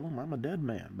 Earl Killam, "I'm a dead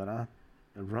man, but I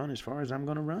run as far as I'm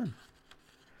going to run."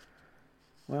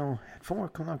 Well, at 4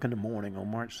 o'clock in the morning on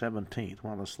March 17th,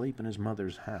 while asleep in his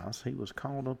mother's house, he was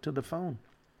called up to the phone.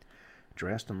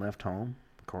 Dressed and left home.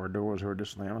 The car door was heard to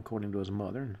slam, according to his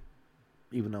mother,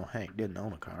 even though Hank didn't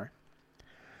own a car.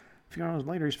 A few hours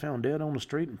later, he's found dead on the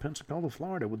street in Pensacola,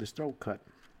 Florida, with his throat cut.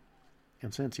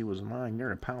 And since he was lying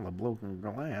near a pile of broken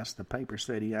glass, the paper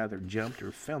said he either jumped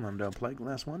or fell into a plate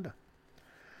glass window.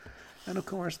 And of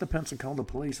course, the Pensacola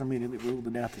police immediately ruled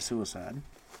the death a suicide.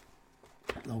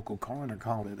 The local coroner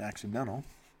called it accidental.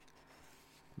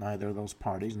 Neither of those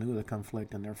parties knew the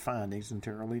conflict in their findings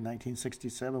until early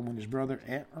 1967, when his brother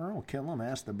Earl Killam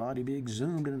asked the body be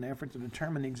exhumed in an effort to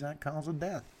determine the exact cause of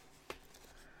death.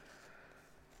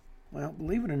 Well,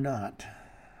 believe it or not,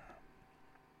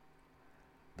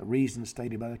 the reason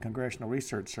stated by the Congressional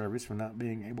Research Service for not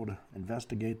being able to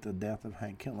investigate the death of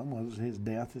Hank Killam was his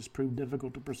death has proved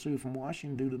difficult to pursue from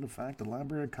Washington due to the fact the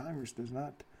Library of Congress does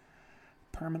not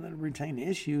permanently retain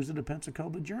issues of the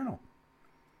Pensacola Journal.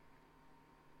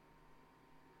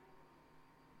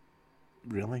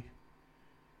 Really?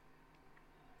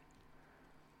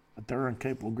 A thorough and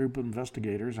capable group of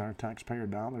investigators, our taxpayer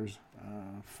dollars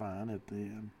fine at the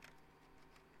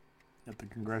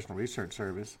Congressional Research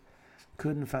Service,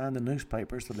 couldn't find the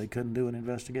newspaper, so they couldn't do an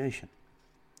investigation.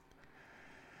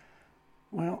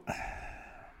 Well,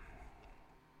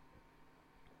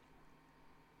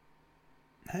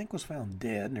 Hank was found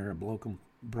dead near a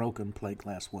broken plate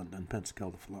glass window in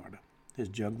Pensacola, Florida. His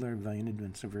jugular vein had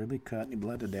been severely cut, and he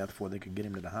bled to death before they could get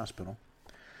him to the hospital.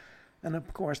 And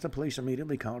of course, the police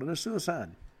immediately called it a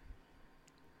suicide.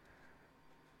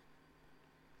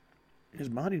 His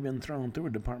body had been thrown through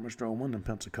a department store window in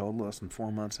Pensacola less than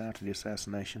 4 months after the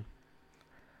assassination.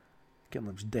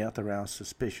 Killam's death aroused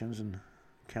suspicions, and the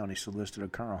county solicitor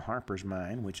Carl Harper's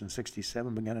mind, which in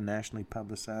 '67 began a nationally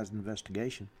publicized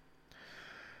investigation.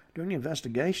 During the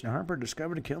investigation, Harper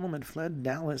discovered Killam had fled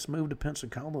Dallas, moved to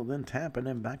Pensacola, then Tampa, and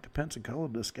then back to Pensacola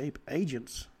to escape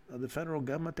agents of the federal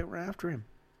government that were after him.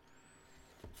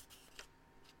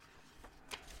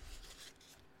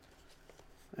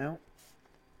 Well,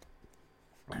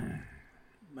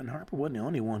 but Harper wasn't the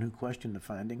only one who questioned the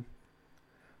finding.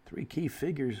 3 key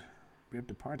figures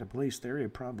ripped apart the police theory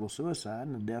of probable suicide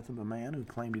and the death of a man who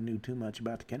claimed he knew too much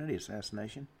about the Kennedy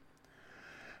assassination.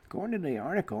 According to the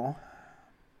article,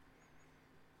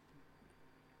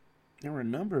 there were a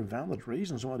number of valid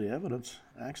reasons why the evidence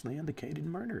actually indicated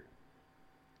murder.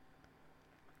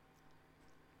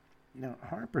 Now,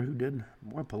 Harper, who did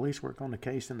more police work on the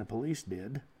case than the police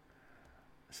did,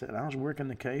 said, "I was working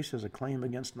the case as a claim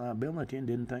against liability and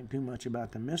didn't think too much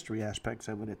about the mystery aspects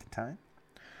of it at the time.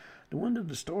 The window of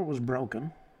the store was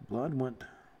broken. Blood went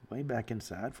way back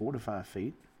inside, 4 to 5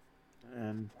 feet.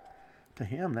 And to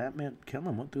him, that meant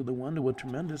Killam went through the window with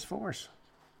tremendous force.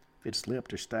 If it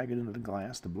slipped or staggered into the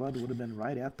glass, the blood would have been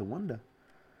right out the window.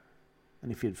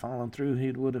 And if he had fallen through, he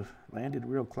would have landed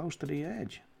real close to the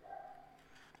edge."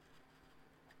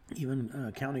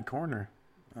 Even County Coroner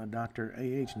Dr.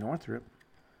 A.H. Northrup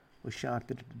was shocked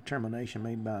at the determination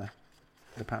made by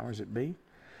the powers that be.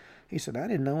 He said, "I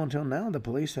didn't know until now the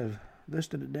police have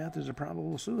listed the death as a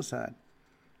probable suicide.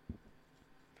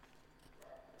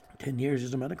 10 years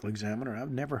as a medical examiner, I've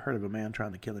never heard of a man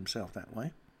trying to kill himself that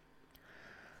way."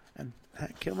 And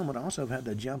Hank Killam would also have had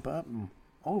to jump up and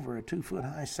over a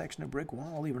 2-foot-high section of brick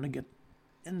wall even to get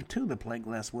into the plate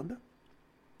glass window.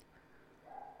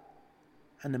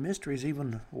 And the mystery is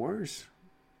even worse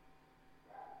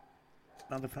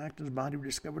by the fact that his body was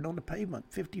discovered on the pavement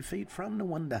 50 feet from the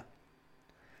window.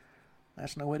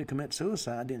 That's no way to commit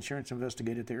suicide, the insurance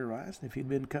investigator theorized. If he'd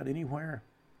been cut anywhere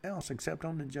else except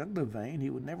on the jugular vein, he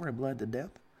would never have bled to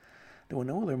death. There were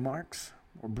no other marks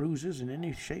or bruises in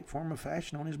any shape, form, or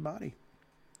fashion on his body.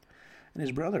 And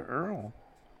his brother Earl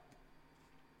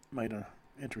made an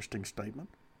interesting statement.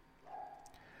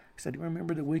 He said he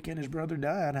remembered the weekend his brother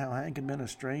died, how Hank had been a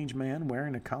strange man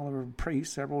wearing the collar of a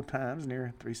priest several times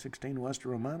near 316 West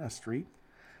Romana Street,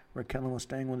 where Killam was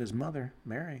staying with his mother,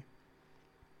 Mary.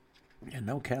 And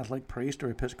no Catholic priest or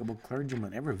Episcopal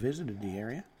clergyman ever visited the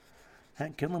area.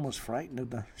 Hank Killam was frightened of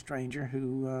the stranger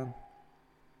who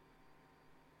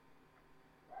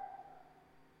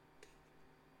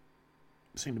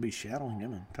seemed to be shadowing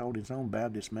him, and told his own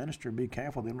Baptist minister, "Be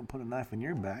careful, they don't put a knife in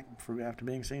your back," after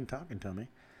being seen talking to me.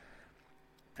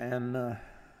 And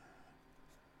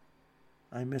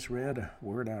I misread a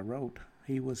word I wrote.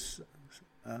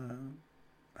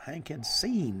 Hank had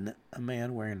seen a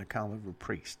man wearing the collar of a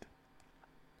priest.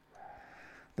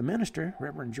 The minister,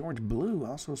 Reverend George Blue,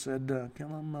 also said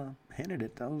Killam hinted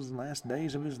at those last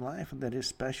days of his life that his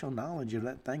special knowledge of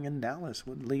that thing in Dallas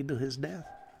would lead to his death.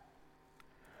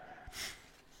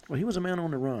 Well, he was a man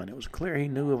on the run. It was clear he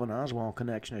knew of an Oswald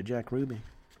connection to Jack Ruby,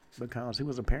 because he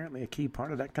was apparently a key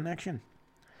part of that connection.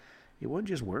 He wasn't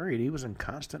just worried, he was in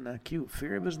constant and acute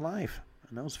fear of his life,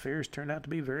 and those fears turned out to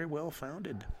be very well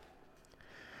founded.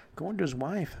 According to his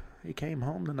wife, he came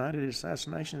home the night of the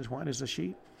assassination as white as a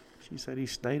sheet. She said he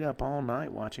stayed up all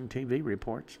night watching TV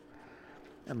reports,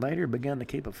 and later began to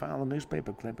keep a file of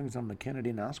newspaper clippings on the Kenedy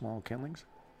and Oswald killings.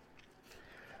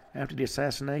 After the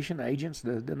assassination, agents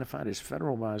that identified as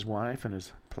federal by his wife and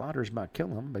as plotters by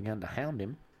Killam began to hound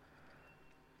him.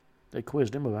 They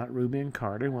quizzed him about Ruby and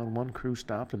Carter. When one crew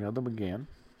stopped, another began.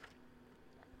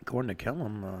 According to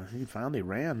Killam, he finally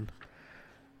ran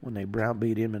when they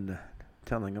browbeat him into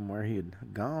telling him where he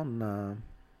had gone,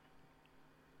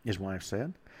 his wife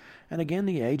said. And again,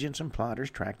 the agents and plotters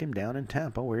tracked him down in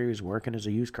Tampa, where he was working as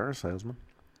a used car salesman.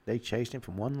 They chased him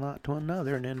from one lot to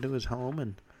another and into his home,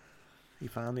 and he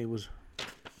finally was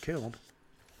killed.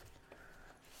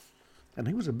 And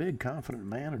he was a big, confident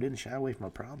man who didn't shy away from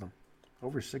a problem.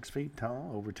 Over 6 feet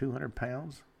tall, over 200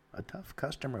 pounds, a tough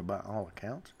customer by all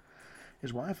accounts.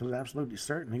 His wife was absolutely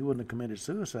certain he wouldn't have committed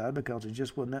suicide because he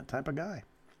just wasn't that type of guy.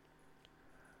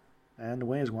 And the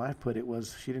way his wife put it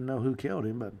was she didn't know who killed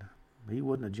him, but he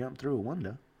wouldn't have jumped through a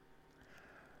window.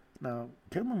 Now,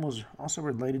 Killam was also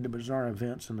related to bizarre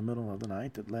events in the middle of the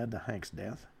night that led to Hank's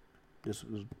death. This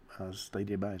was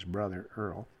stated by his brother,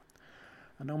 Earl.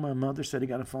 I know my mother said he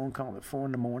got a phone call at 4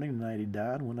 in the morning the night he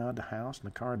died, went out of the house, and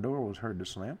the car door was heard to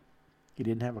slam. He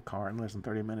didn't have a car, and less than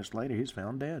 30 minutes later, he was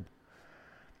found dead.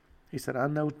 He said, I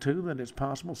know, too, that it's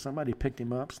possible somebody picked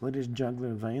him up, slit his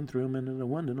jugular vein, threw him into the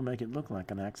window to make it look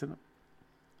like an accident.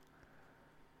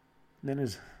 Then,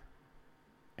 as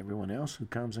everyone else who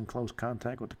comes in close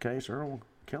contact with the case, Earl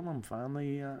Killam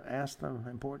finally asked the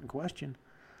important question,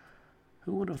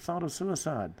 who would have thought of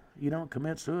suicide? You don't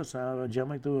commit suicide by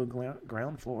jumping through a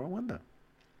ground floor window.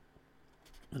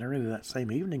 And earlier that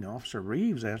same evening, Officer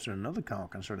Reeves answered another call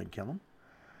concerning Killam.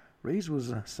 Reeves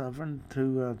was suffering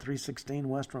to 316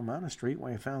 West Romana Street,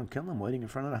 where he found Killam waiting in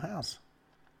front of the house.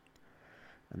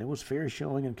 And there was fear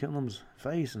showing in Killam's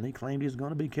face, and he claimed he was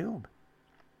going to be killed.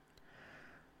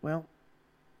 Well,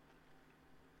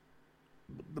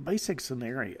 the basic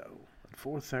scenario, at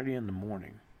 4:30 in the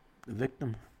morning, the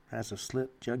victim has a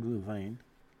slit jugular vein,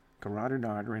 carotid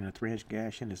artery, and a 3-inch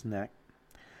gash in his neck.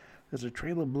 There's a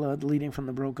trail of blood leading from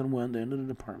the broken window into the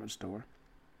department store.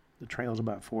 The trail is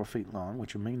about 4 feet long,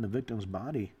 which would mean the victim's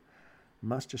body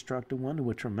must have struck the window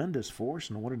with tremendous force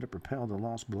in order to propel the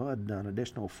lost blood an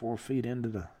additional 4 feet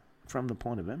from the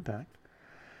point of impact.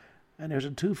 And there's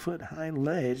a 2-foot-high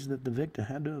ledge that the victim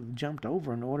had to have jumped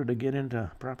over in order to get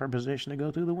into proper position to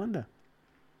go through the window.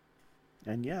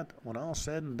 And yet, when all's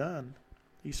said and done,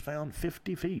 he's found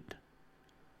 50 feet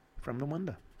from the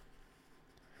window.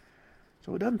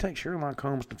 So it doesn't take Sherlock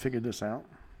Holmes to figure this out.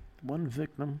 One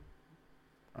victim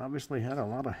obviously had a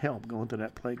lot of help going through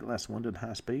that plate glass window at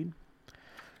high speed.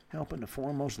 Help in the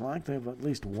form most likely of at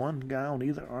least one guy on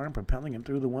either arm propelling him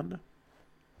through the window,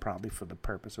 probably for the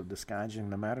purpose of disguising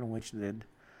the manner in which they'd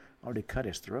already cut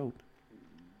his throat.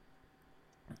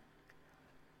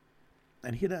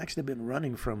 And he had actually been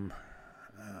running from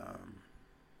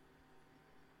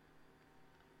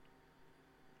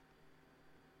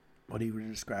what he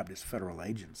described as federal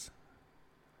agents.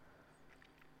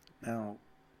 Now,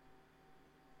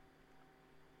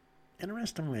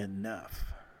 interestingly enough,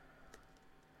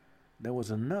 there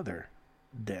was another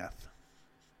death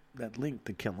that linked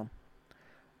to Killam.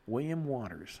 William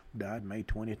Waters died May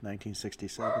 20th,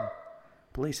 1967.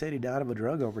 Police said he died of a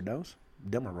drug overdose,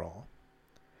 Demerol.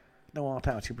 No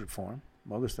autopsy performed.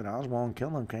 Mother said Oswald and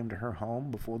Killam came to her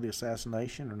home before the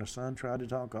assassination, and her son tried to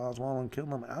talk Oswald and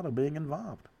Killam out of being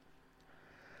involved.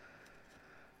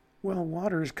 Well,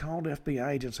 Waters called FBI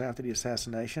agents after the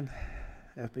assassination.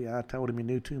 FBI told him he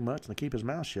knew too much to keep his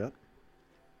mouth shut.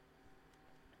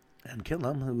 And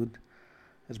Killam, who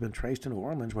has been traced to New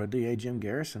Orleans, where DA Jim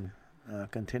Garrison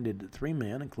contended that 3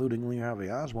 men, including Lee Harvey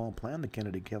Oswald, planned the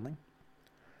Kennedy killing.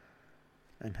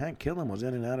 And Hank Killam was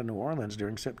in and out of New Orleans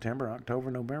during September, October,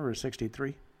 November of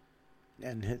 '63.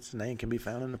 And his name can be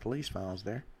found in the police files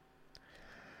there.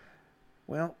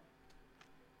 Well,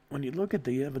 when you look at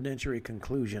the evidentiary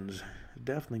conclusions,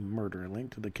 definitely murder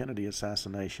linked to the Kennedy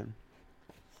assassination.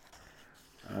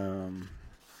 And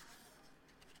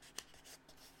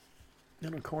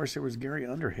of course, there was Gary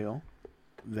Underhill,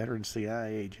 veteran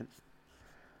CIA agent.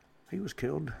 He was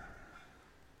killed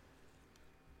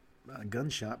by a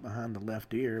gunshot behind the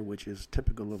left ear, which is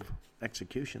typical of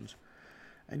executions.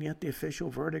 And yet the official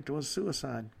verdict was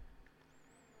suicide.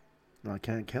 Like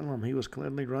Hank Killam, he was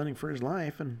clearly running for his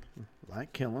life, and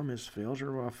like Killam, his fears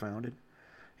were well-founded.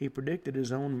 He predicted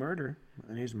his own murder,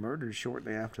 and he's murdered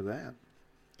shortly after that.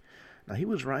 Now, he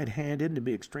was right-handed, to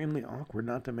be extremely awkward,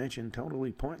 not to mention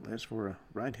totally pointless for a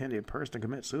right-handed person to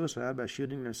commit suicide by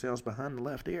shooting themselves behind the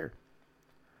left ear.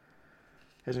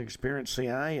 As an experienced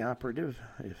CIA operative,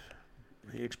 if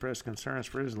he expressed concerns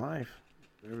for his life,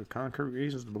 there were concrete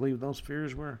reasons to believe those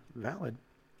fears were valid.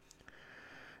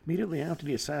 Immediately after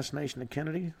the assassination of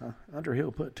Kennedy,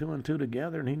 Underhill put 2 and 2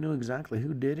 together, and he knew exactly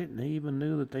who did it, and he even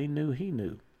knew that they knew he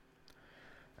knew.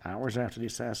 Hours after the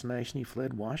assassination, he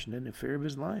fled Washington in fear of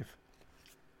his life.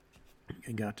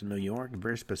 He got to New York,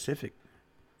 very specific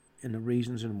in the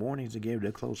reasons and warnings he gave to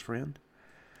a close friend.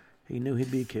 He knew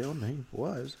he'd be killed, and he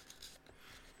was.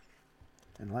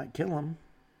 And like Killam,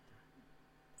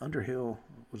 Underhill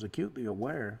was acutely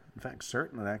aware, in fact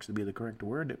certain would actually be the correct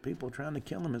word, that people trying to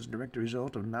kill him as a direct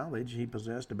result of knowledge he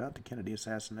possessed about the Kennedy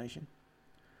assassination.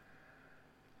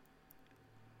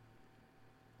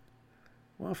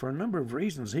 Well, for a number of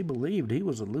reasons, he believed he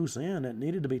was a loose end that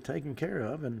needed to be taken care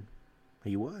of, and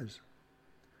he was.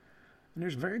 And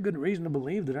there's very good reason to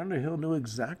believe that Underhill knew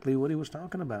exactly what he was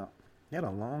talking about. He had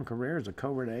a long career as a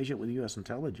covert agent with U.S.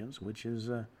 intelligence, which is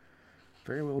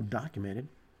very well documented.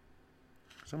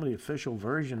 Some of the official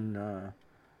version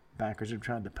backers have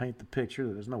tried to paint the picture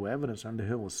that there's no evidence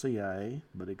Underhill was CIA,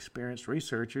 but experienced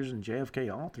researchers and JFK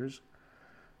authors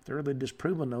thoroughly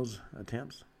disproven those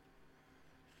attempts.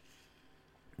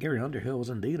 Gary Underhill was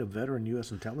indeed a veteran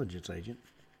U.S. intelligence agent.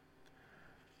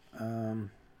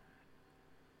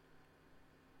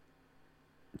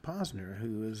 Posner,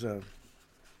 who has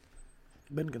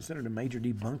been considered a major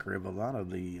debunker of a lot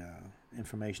of the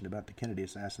information about the Kennedy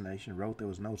assassination, wrote there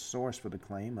was no source for the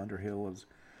claim. Underhill was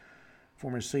a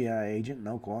former CIA agent.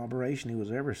 No corroboration he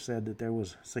was ever said that there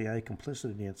was CIA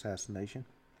complicity in the assassination.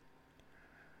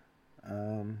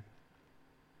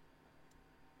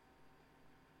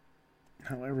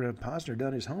 However, Posner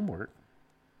done his homework.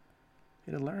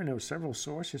 He had learned there were several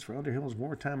sources for Underhill's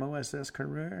wartime OSS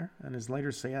career and his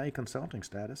later CIA consulting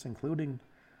status, including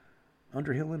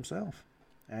Underhill himself.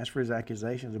 As for his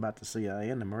accusations about the CIA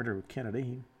and the murder of Kennedy,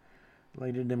 he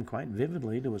related them quite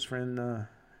vividly to his friend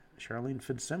Charlene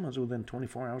Fitzsimmons within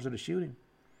 24 hours of the shooting.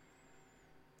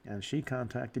 And she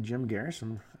contacted Jim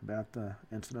Garrison about the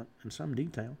incident in some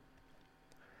detail.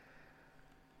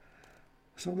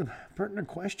 So the pertinent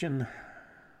question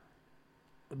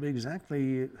would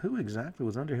be who exactly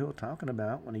was Underhill talking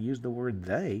about when he used the word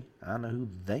they? I know who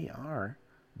they are.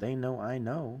 They know I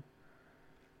know.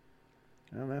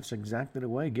 Well, that's exactly the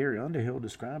way Gary Underhill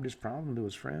described his problem to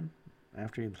his friend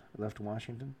after he left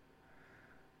Washington,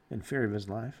 in fear of his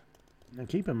life. And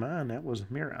keep in mind, that was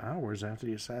mere hours after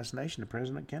the assassination of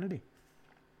President Kennedy.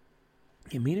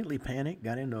 He immediately panicked,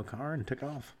 got into a car, and took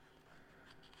off.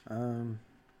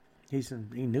 He said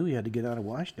he knew he had to get out of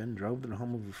Washington, drove to the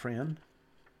home of a friend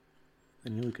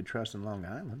that he knew he could trust in Long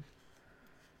Island.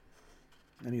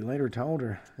 And he later told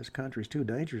her, "This country's too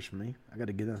dangerous for me. I got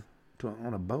to get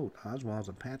on a boat. Oswald's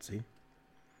a patsy.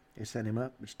 They set him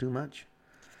up. It's too much.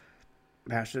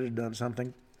 I should have done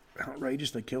something outrageous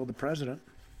to kill the president.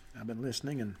 I've been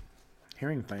listening and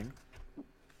hearing things.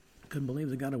 Couldn't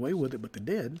believe they got away with it, but they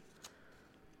did.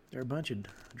 They're a bunch of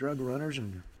drug runners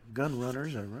and gun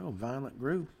runners, a real violent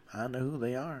group. I know who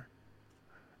they are.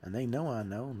 and they know I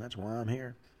know, and that's why I'm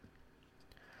here.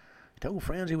 He told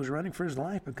friends he was running for his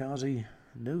life because he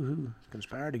knew who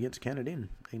conspired against Kennedy, and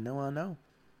they know I know.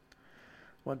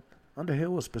 What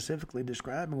Underhill was specifically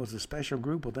describing was a special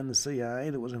group within the CIA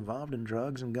that was involved in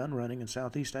drugs and gun running in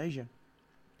Southeast Asia.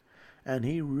 And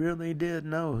he really did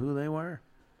know who they were.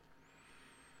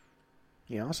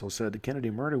 He also said the Kennedy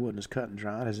murder wasn't as cut and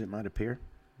dried as it might appear.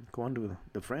 According to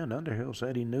the friend, Underhill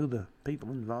said he knew the people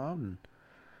involved and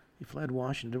he fled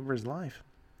Washington for his life.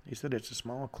 He said it's a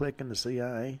small clique in the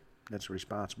CIA that's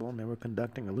responsible, and they were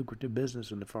conducting a lucrative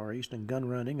business in the Far East and gun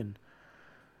running and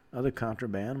other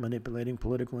contraband, manipulating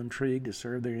political intrigue to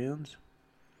serve their ends.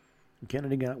 And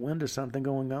Kennedy got wind of something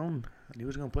going on, and he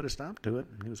was going to put a stop to it,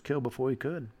 and he was killed before he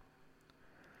could.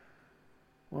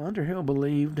 Well, Underhill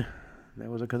believed there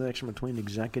was a connection between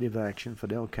executive action,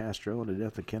 Fidel Castro, and the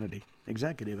death of Kennedy.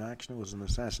 Executive action was an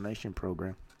assassination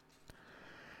program.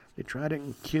 They tried it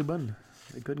in Cuba, and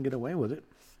they couldn't get away with it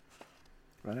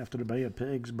right after the Bay of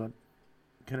Pigs, but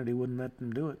Kennedy wouldn't let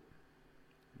them do it.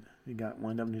 He got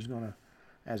wind of it, and he was going to,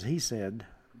 as he said,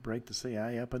 break the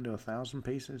CIA up into 1,000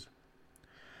 pieces.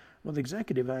 Well, the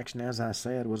executive action, as I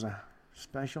said, was a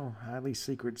special, highly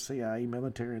secret CIA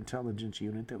military intelligence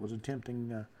unit that was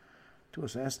attempting to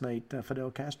assassinate Fidel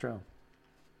Castro.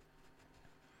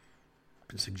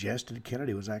 It suggested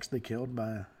Kennedy was actually killed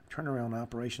by a turnaround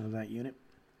operation of that unit.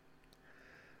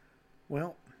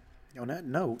 Well, on that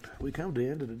note, we come to the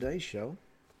end of today's show.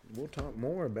 We'll talk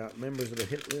more about members of the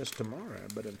hit list tomorrow,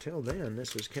 but until then,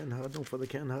 this is Ken Hudnall for the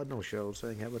Ken Hudnall Show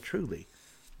saying have a truly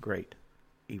great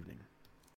evening.